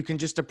 So you can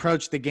just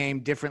approach the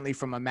game differently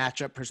from a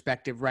matchup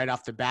perspective right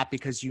off the bat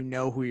because you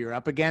know who you're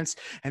up against.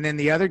 And then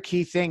the other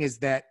key thing is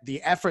that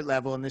the effort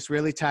level, and this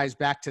really ties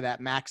back to that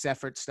max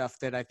effort stuff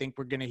that I think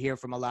we're going to hear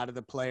from a lot of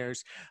the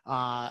players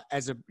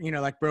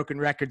like broken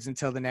records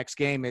until the next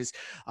game is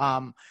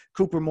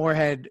Cooper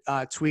Moorhead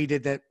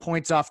tweeted that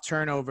points off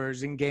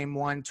turnovers in game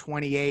 1,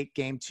 28,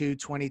 game 2,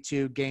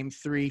 22, game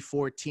 3,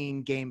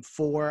 14, game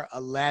 4,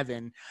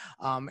 11.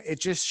 It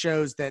just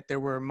shows that there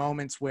were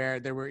moments where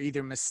there were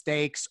either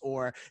mistakes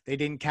or they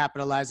didn't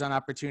capitalize on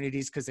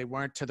opportunities because they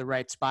weren't to the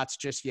right spots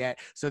just yet.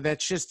 So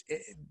that's just,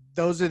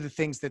 those are the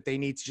things that they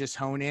need to just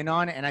hone in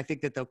on. And I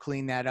think that they'll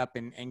clean that up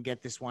and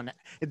get this one,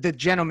 the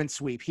gentleman's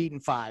sweep, Heat in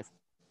 5.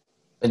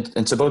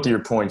 And to both of your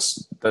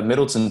points, the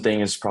Middleton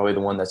thing is probably the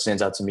one that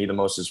stands out to me the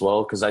most as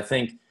well, because I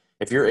think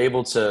if you're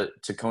able to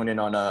hone in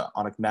on a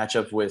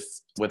matchup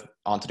with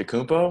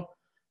Antetokounmpo,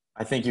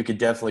 I think you could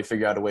definitely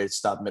figure out a way to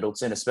stop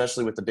Middleton,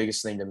 especially with the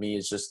biggest thing to me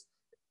is just,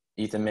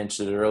 Ethan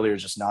mentioned it earlier,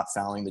 just not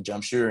fouling the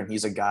jump shooter, and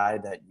he's a guy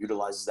that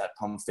utilizes that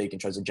pump fake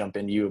and tries to jump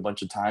into you a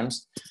bunch of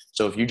times.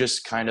 So if you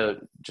just kind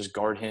of just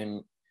guard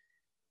him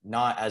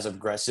not as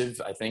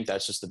aggressive, I think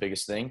that's just the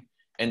biggest thing.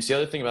 And the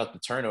other thing about the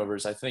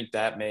turnovers, I think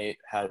that may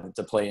have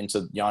to play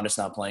into Giannis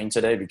not playing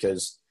today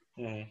because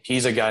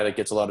he's a guy that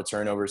gets a lot of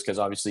turnovers because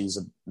obviously he's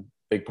a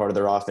big part of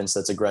their offense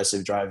that's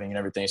aggressive driving and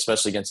everything,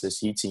 especially against this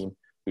Heat team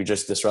who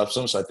just disrupts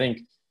them. So I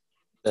think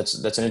that's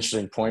an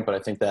interesting point, but I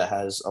think that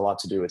has a lot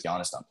to do with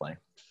Giannis not playing.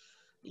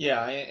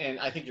 Yeah, and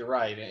I think you're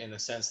right in the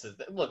sense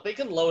that, look, they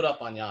can load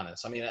up on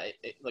Giannis. I mean,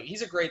 look,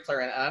 he's a great player,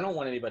 and I don't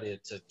want anybody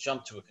to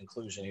jump to a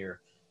conclusion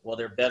here. Well,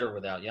 they're better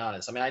without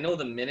Giannis. I mean, I know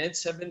the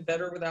minutes have been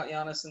better without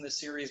Giannis in this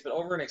series, but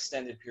over an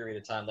extended period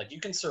of time, like you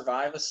can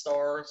survive a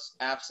star's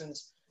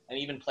absence and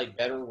even play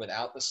better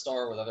without the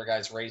star with other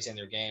guys raising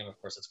their game.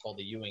 Of course, it's called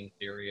the Ewing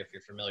theory if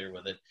you're familiar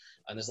with it.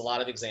 And there's a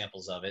lot of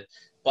examples of it.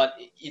 But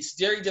it's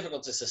very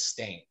difficult to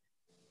sustain,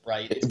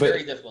 right? It's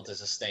very difficult to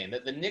sustain.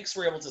 The Knicks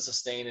were able to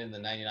sustain it in the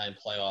 99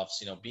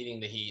 playoffs,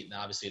 beating the Heat and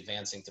obviously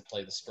advancing to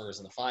play the Spurs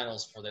in the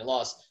finals before they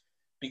lost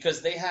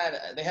because they had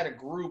a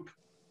group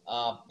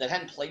that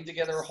hadn't played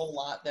together a whole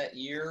lot that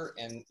year.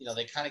 And,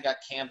 they kind of got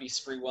Camby,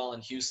 Sprewell,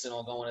 and Houston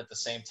all going at the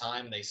same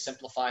time. They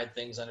simplified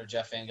things under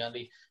Jeff Van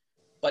Gundy.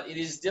 But it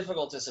is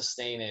difficult to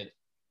sustain it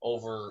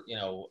over,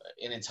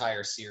 an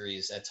entire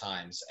series at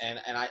times. And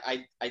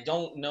I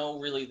don't know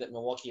really that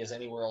Milwaukee has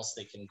anywhere else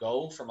they can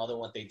go from other than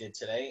what they did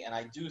today. And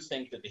I do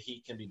think that the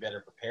Heat can be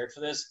better prepared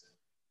for this.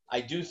 I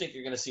do think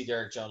you're going to see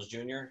Derrick Jones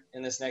Jr.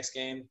 in this next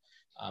game.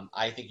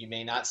 I think you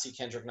may not see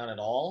Kendrick Nunn at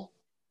all.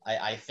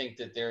 I think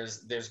that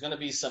there's going to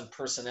be some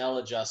personnel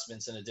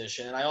adjustments in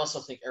addition. And I also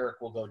think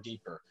Eric will go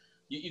deeper.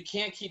 You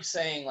can't keep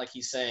saying, like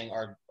he's saying,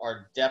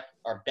 our depth,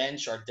 our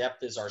bench, our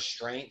depth is our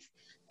strength,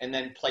 and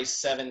then play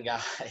 7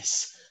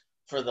 guys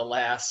for the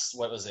last,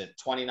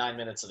 29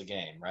 minutes of the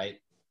game,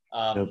 right?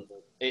 Yep.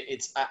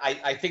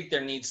 I think there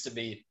needs to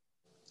be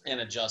an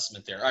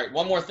adjustment there. All right,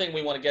 one more thing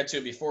we want to get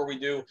to before we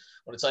do. I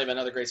want to tell you about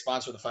another great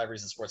sponsor of the 5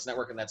 Reasons Sports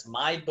Network, and that's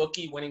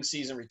MyBookie. Winning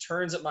season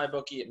returns at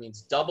MyBookie. It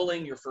means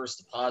doubling your first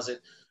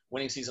deposit.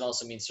 Winning season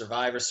also means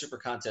Survivor, Super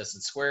Contests,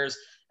 and Squares.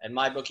 And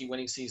MyBookie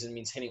winning season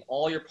means hitting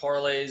all your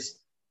parlays,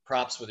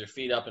 props with your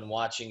feet up and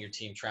watching your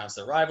team trounce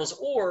their rivals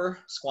or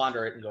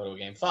squander it and go to a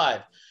game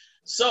 5.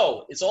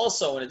 So it's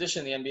also, in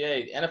addition to the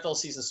NBA, the NFL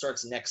season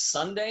starts next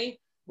Sunday.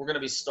 We're going to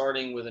be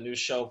starting with a new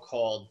show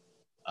called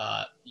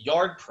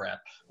Yard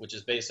Prep, which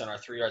is based on our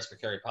 3 Yards Per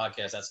Carry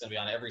podcast. That's going to be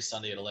on every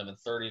Sunday at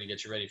 11:30 to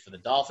get you ready for the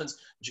Dolphins.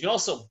 But you can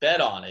also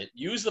bet on it.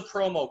 Use the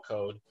promo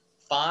code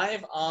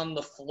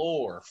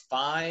 5OnTheFloor,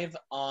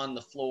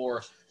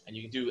 5OnTheFloor. And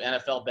you can do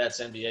NFL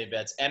bets, NBA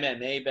bets,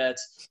 MMA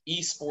bets,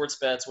 esports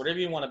bets, whatever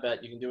you want to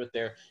bet, you can do it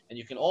there. And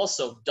you can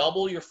also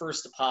double your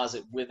first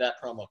deposit with that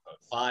promo code,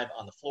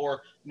 5OnTheFloor.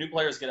 New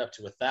players get up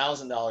to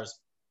 $1,000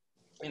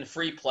 in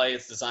free play.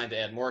 It's designed to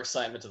add more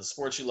excitement to the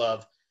sports you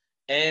love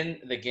and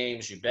the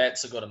games you bet.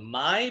 So go to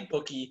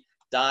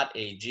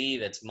mybookie.ag.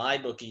 That's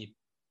mybookie.ag.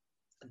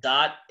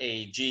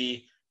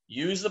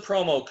 Use the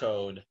promo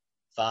code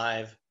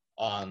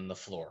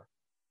 5OnTheFloor.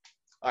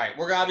 All right,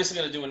 we're obviously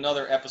going to do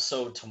another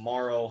episode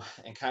tomorrow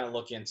and kind of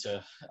look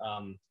into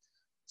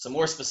some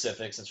more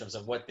specifics in terms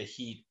of what the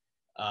Heat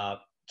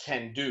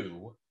can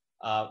do.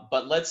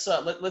 But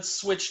let's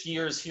switch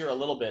gears here a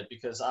little bit,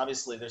 because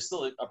obviously there's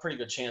still a pretty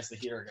good chance the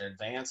Heat are going to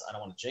advance. I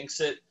don't want to jinx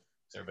it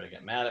because everybody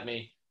get mad at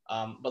me.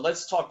 But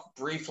let's talk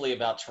briefly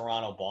about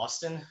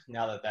Toronto-Boston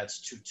now that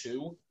that's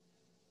 2-2.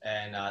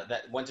 And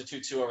that went to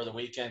 2-2 over the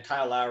weekend.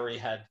 Kyle Lowry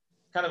had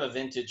kind of a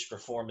vintage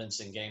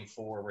performance in Game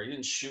 4 where he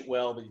didn't shoot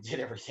well, but he did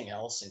everything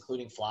else,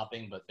 including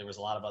flopping. But there was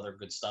a lot of other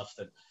good stuff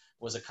that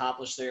was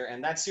accomplished there.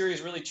 And that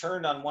series really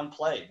turned on one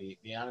play,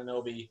 the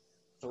Anunoby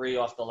 3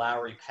 off the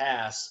Lowry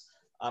pass.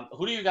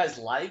 Who do you guys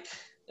like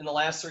in the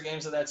last 3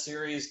 games of that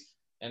series,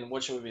 and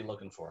what should we be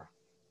looking for?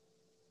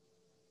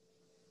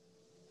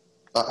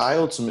 I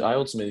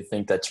ultimately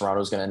think that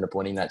Toronto's going to end up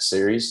winning that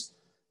series.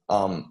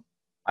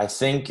 I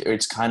think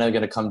it's kind of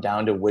going to come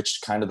down to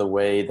which kind of the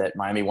way that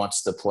Miami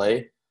wants to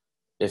play,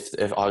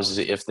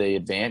 if they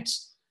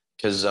advance,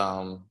 because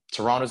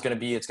Toronto's going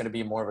to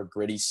be more of a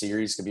gritty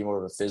series, it's going to be more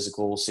of a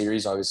physical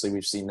series. Obviously,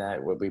 we've seen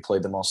that when we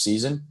played them all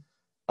season.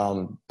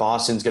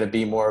 Boston's going to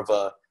be more of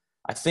a.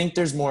 I think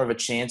there's more of a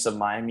chance of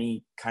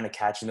Miami kind of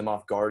catching them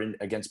off guard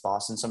against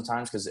Boston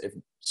sometimes, because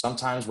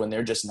sometimes when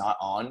they're just not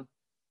on,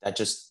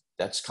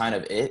 that's kind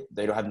of it.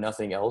 They don't have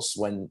nothing else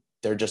when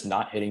they're just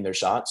not hitting their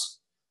shots.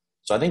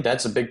 So I think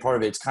that's a big part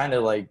of it. It's kind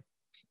of like,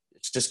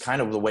 it's just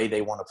kind of the way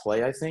they want to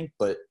play, I think.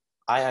 But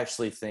I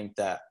actually think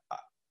that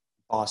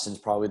Boston's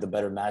probably the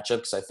better matchup,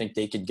 because I think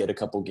they could get a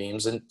couple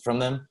games from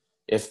them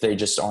if they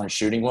just aren't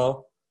shooting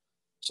well.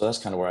 So that's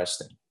kind of where I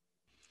stand.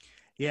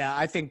 Yeah,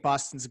 I think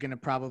Boston's going to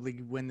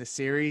probably win the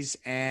series,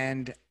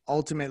 and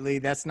ultimately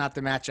that's not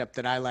the matchup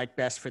that I like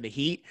best for the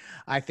Heat.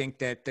 I think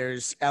that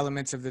there's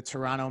elements of the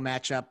Toronto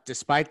matchup,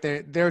 despite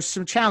there's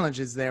some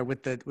challenges there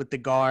with the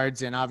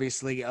guards, and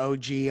obviously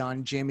OG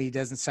on Jimmy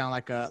doesn't sound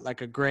like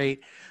a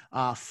great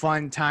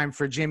fun time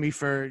for Jimmy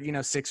for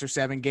 6 or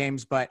 7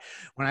 games. But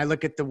when I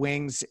look at the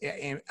wings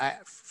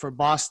for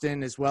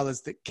Boston, as well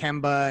as the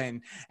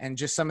Kemba and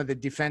just some of the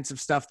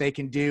defensive stuff they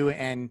can do,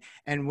 and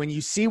when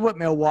you see what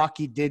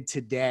Milwaukee did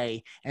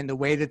today and the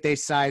way that they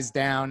sized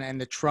down and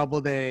the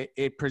trouble that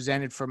it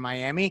presented for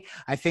Miami,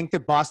 I think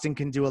that Boston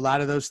can do a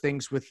lot of those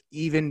things with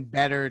even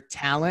better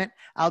talent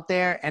out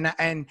there.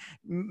 And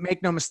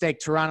make no mistake,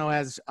 Toronto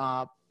has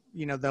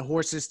the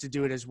horses to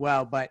do it as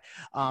well. But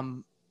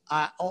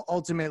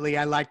ultimately,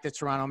 I like the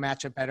Toronto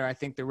matchup better. I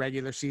think the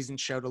regular season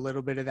showed a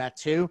little bit of that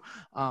too.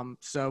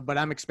 But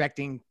I'm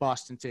expecting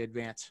Boston to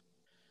advance.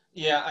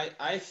 Yeah,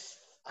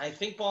 I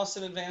think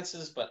Boston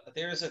advances, but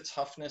there's a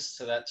toughness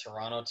to that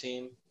Toronto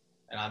team.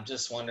 And I'm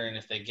just wondering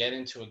if they get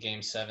into a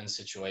Game 7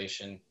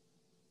 situation,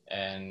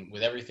 and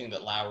with everything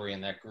that Lowry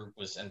and that group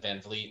and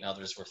Van Vliet and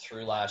others were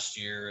through last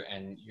year,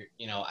 and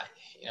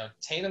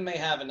Tatum may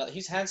have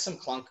he's had some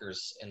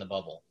clunkers in the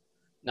bubble.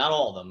 Not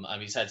all of them. I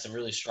mean, he's had some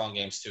really strong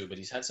games too, but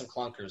he's had some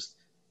clunkers.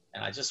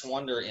 And I just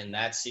wonder in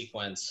that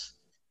sequence,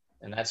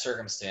 in that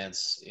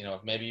circumstance,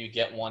 if maybe you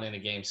get one in a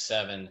Game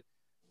 7.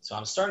 So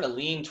I'm starting to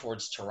lean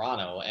towards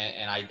Toronto,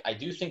 and I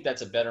do think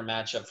that's a better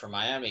matchup for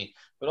Miami.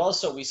 But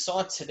also we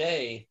saw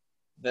today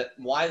that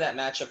why that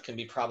matchup can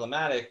be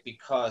problematic,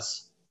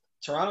 because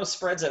Toronto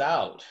spreads it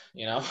out,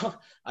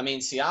 I mean,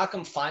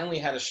 Siakam finally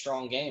had a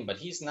strong game, but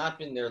he's not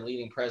been their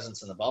leading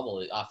presence in the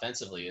bubble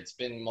offensively. It's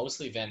been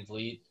mostly Van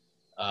Vliet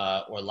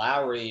or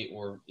Lowry,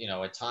 or,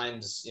 at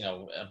times,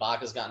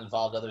 Ibaka's gotten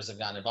involved, others have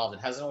gotten involved.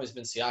 It hasn't always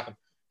been Siakam.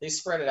 They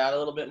spread it out a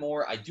little bit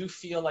more. I do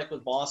feel like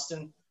with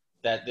Boston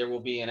that there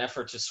will be an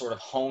effort to sort of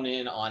hone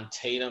in on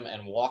Tatum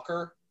and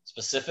Walker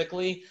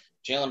specifically.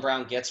 Jaylen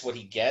Brown gets what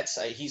he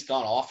gets. He's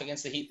gone off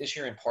against the Heat this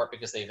year in part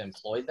because they've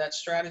employed that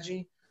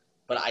strategy.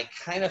 But I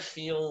kind of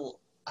feel,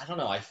 I don't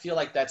know, I feel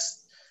like that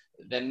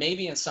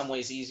maybe in some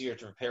ways easier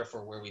to prepare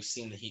for where we've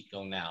seen the Heat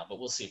go now. But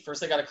we'll see.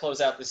 First, I got to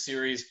close out this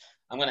series.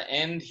 I'm going to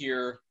end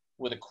here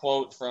with a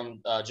quote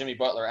from Jimmy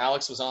Butler.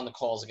 Alex was on the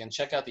calls. Again,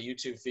 check out the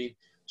YouTube feed.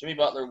 Jimmy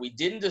Butler, we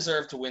didn't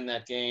deserve to win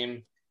that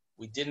game.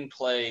 We didn't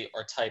play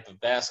our type of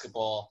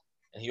basketball.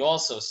 And he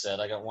also said,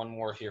 I got one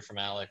more here from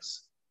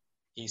Alex.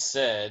 He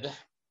said,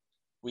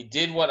 we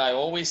did what I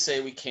always say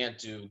we can't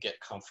do,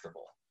 get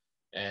comfortable.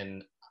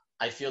 And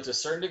I feel to a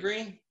certain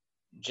degree,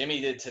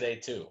 Jimmy did today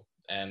too.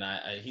 And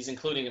he's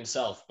including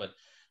himself. But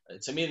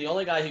to me, the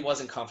only guy he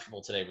wasn't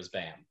comfortable today was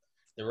Bam.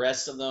 The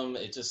rest of them,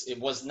 it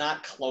was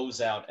not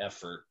closeout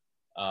effort.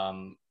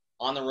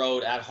 On the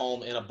road, at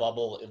home, in a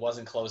bubble, it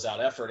wasn't closeout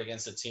effort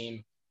against a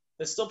team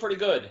that's still pretty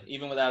good,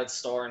 even without its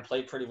star, and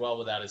played pretty well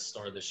without its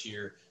star this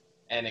year,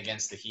 and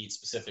against the Heat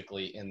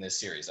specifically in this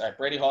series. All right,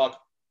 Brady Hawk.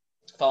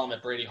 Follow him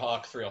at Brady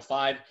Hawk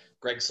 305.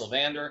 Greg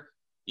Sylvander,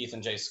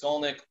 Ethan J.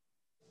 Skolnick.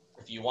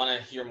 If you want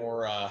to hear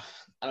more, I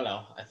don't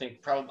know. I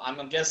think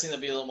I'm guessing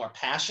there'll be a little more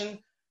passion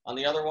on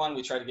the other one.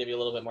 We tried to give you a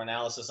little bit more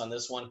analysis on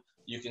this one.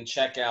 You can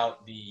check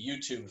out the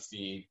YouTube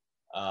feed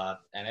at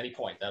any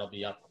point. That'll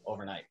be up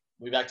overnight.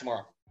 We'll be back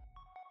tomorrow.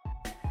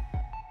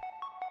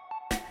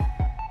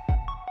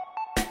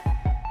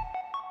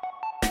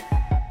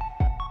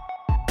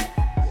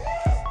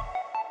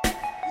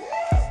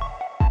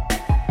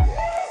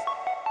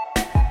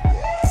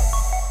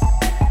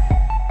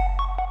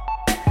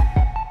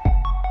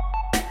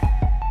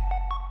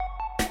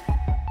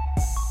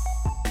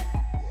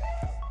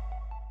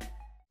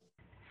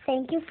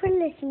 for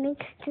listening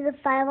to the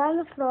Five on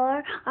the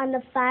Floor on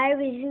the Five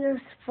Reasons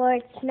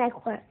Sports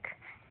Network.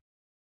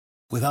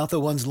 Without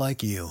the ones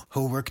like you,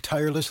 who work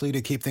tirelessly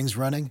to keep things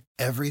running,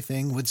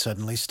 everything would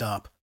suddenly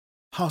stop.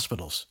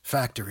 Hospitals,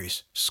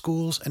 factories,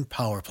 schools, and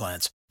power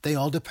plants, they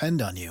all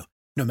depend on you.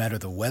 No matter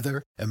the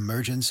weather,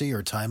 emergency,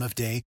 or time of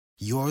day,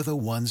 you're the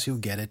ones who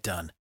get it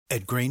done.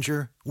 At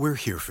Grainger, we're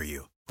here for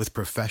you with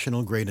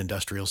professional-grade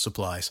industrial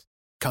supplies.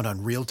 Count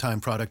on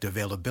real-time product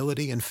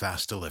availability and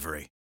fast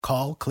delivery.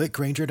 Call, click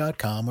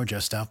Grainger.com, or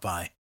just stop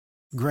by.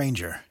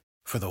 Grainger,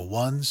 for the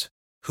ones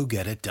who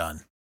get it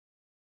done.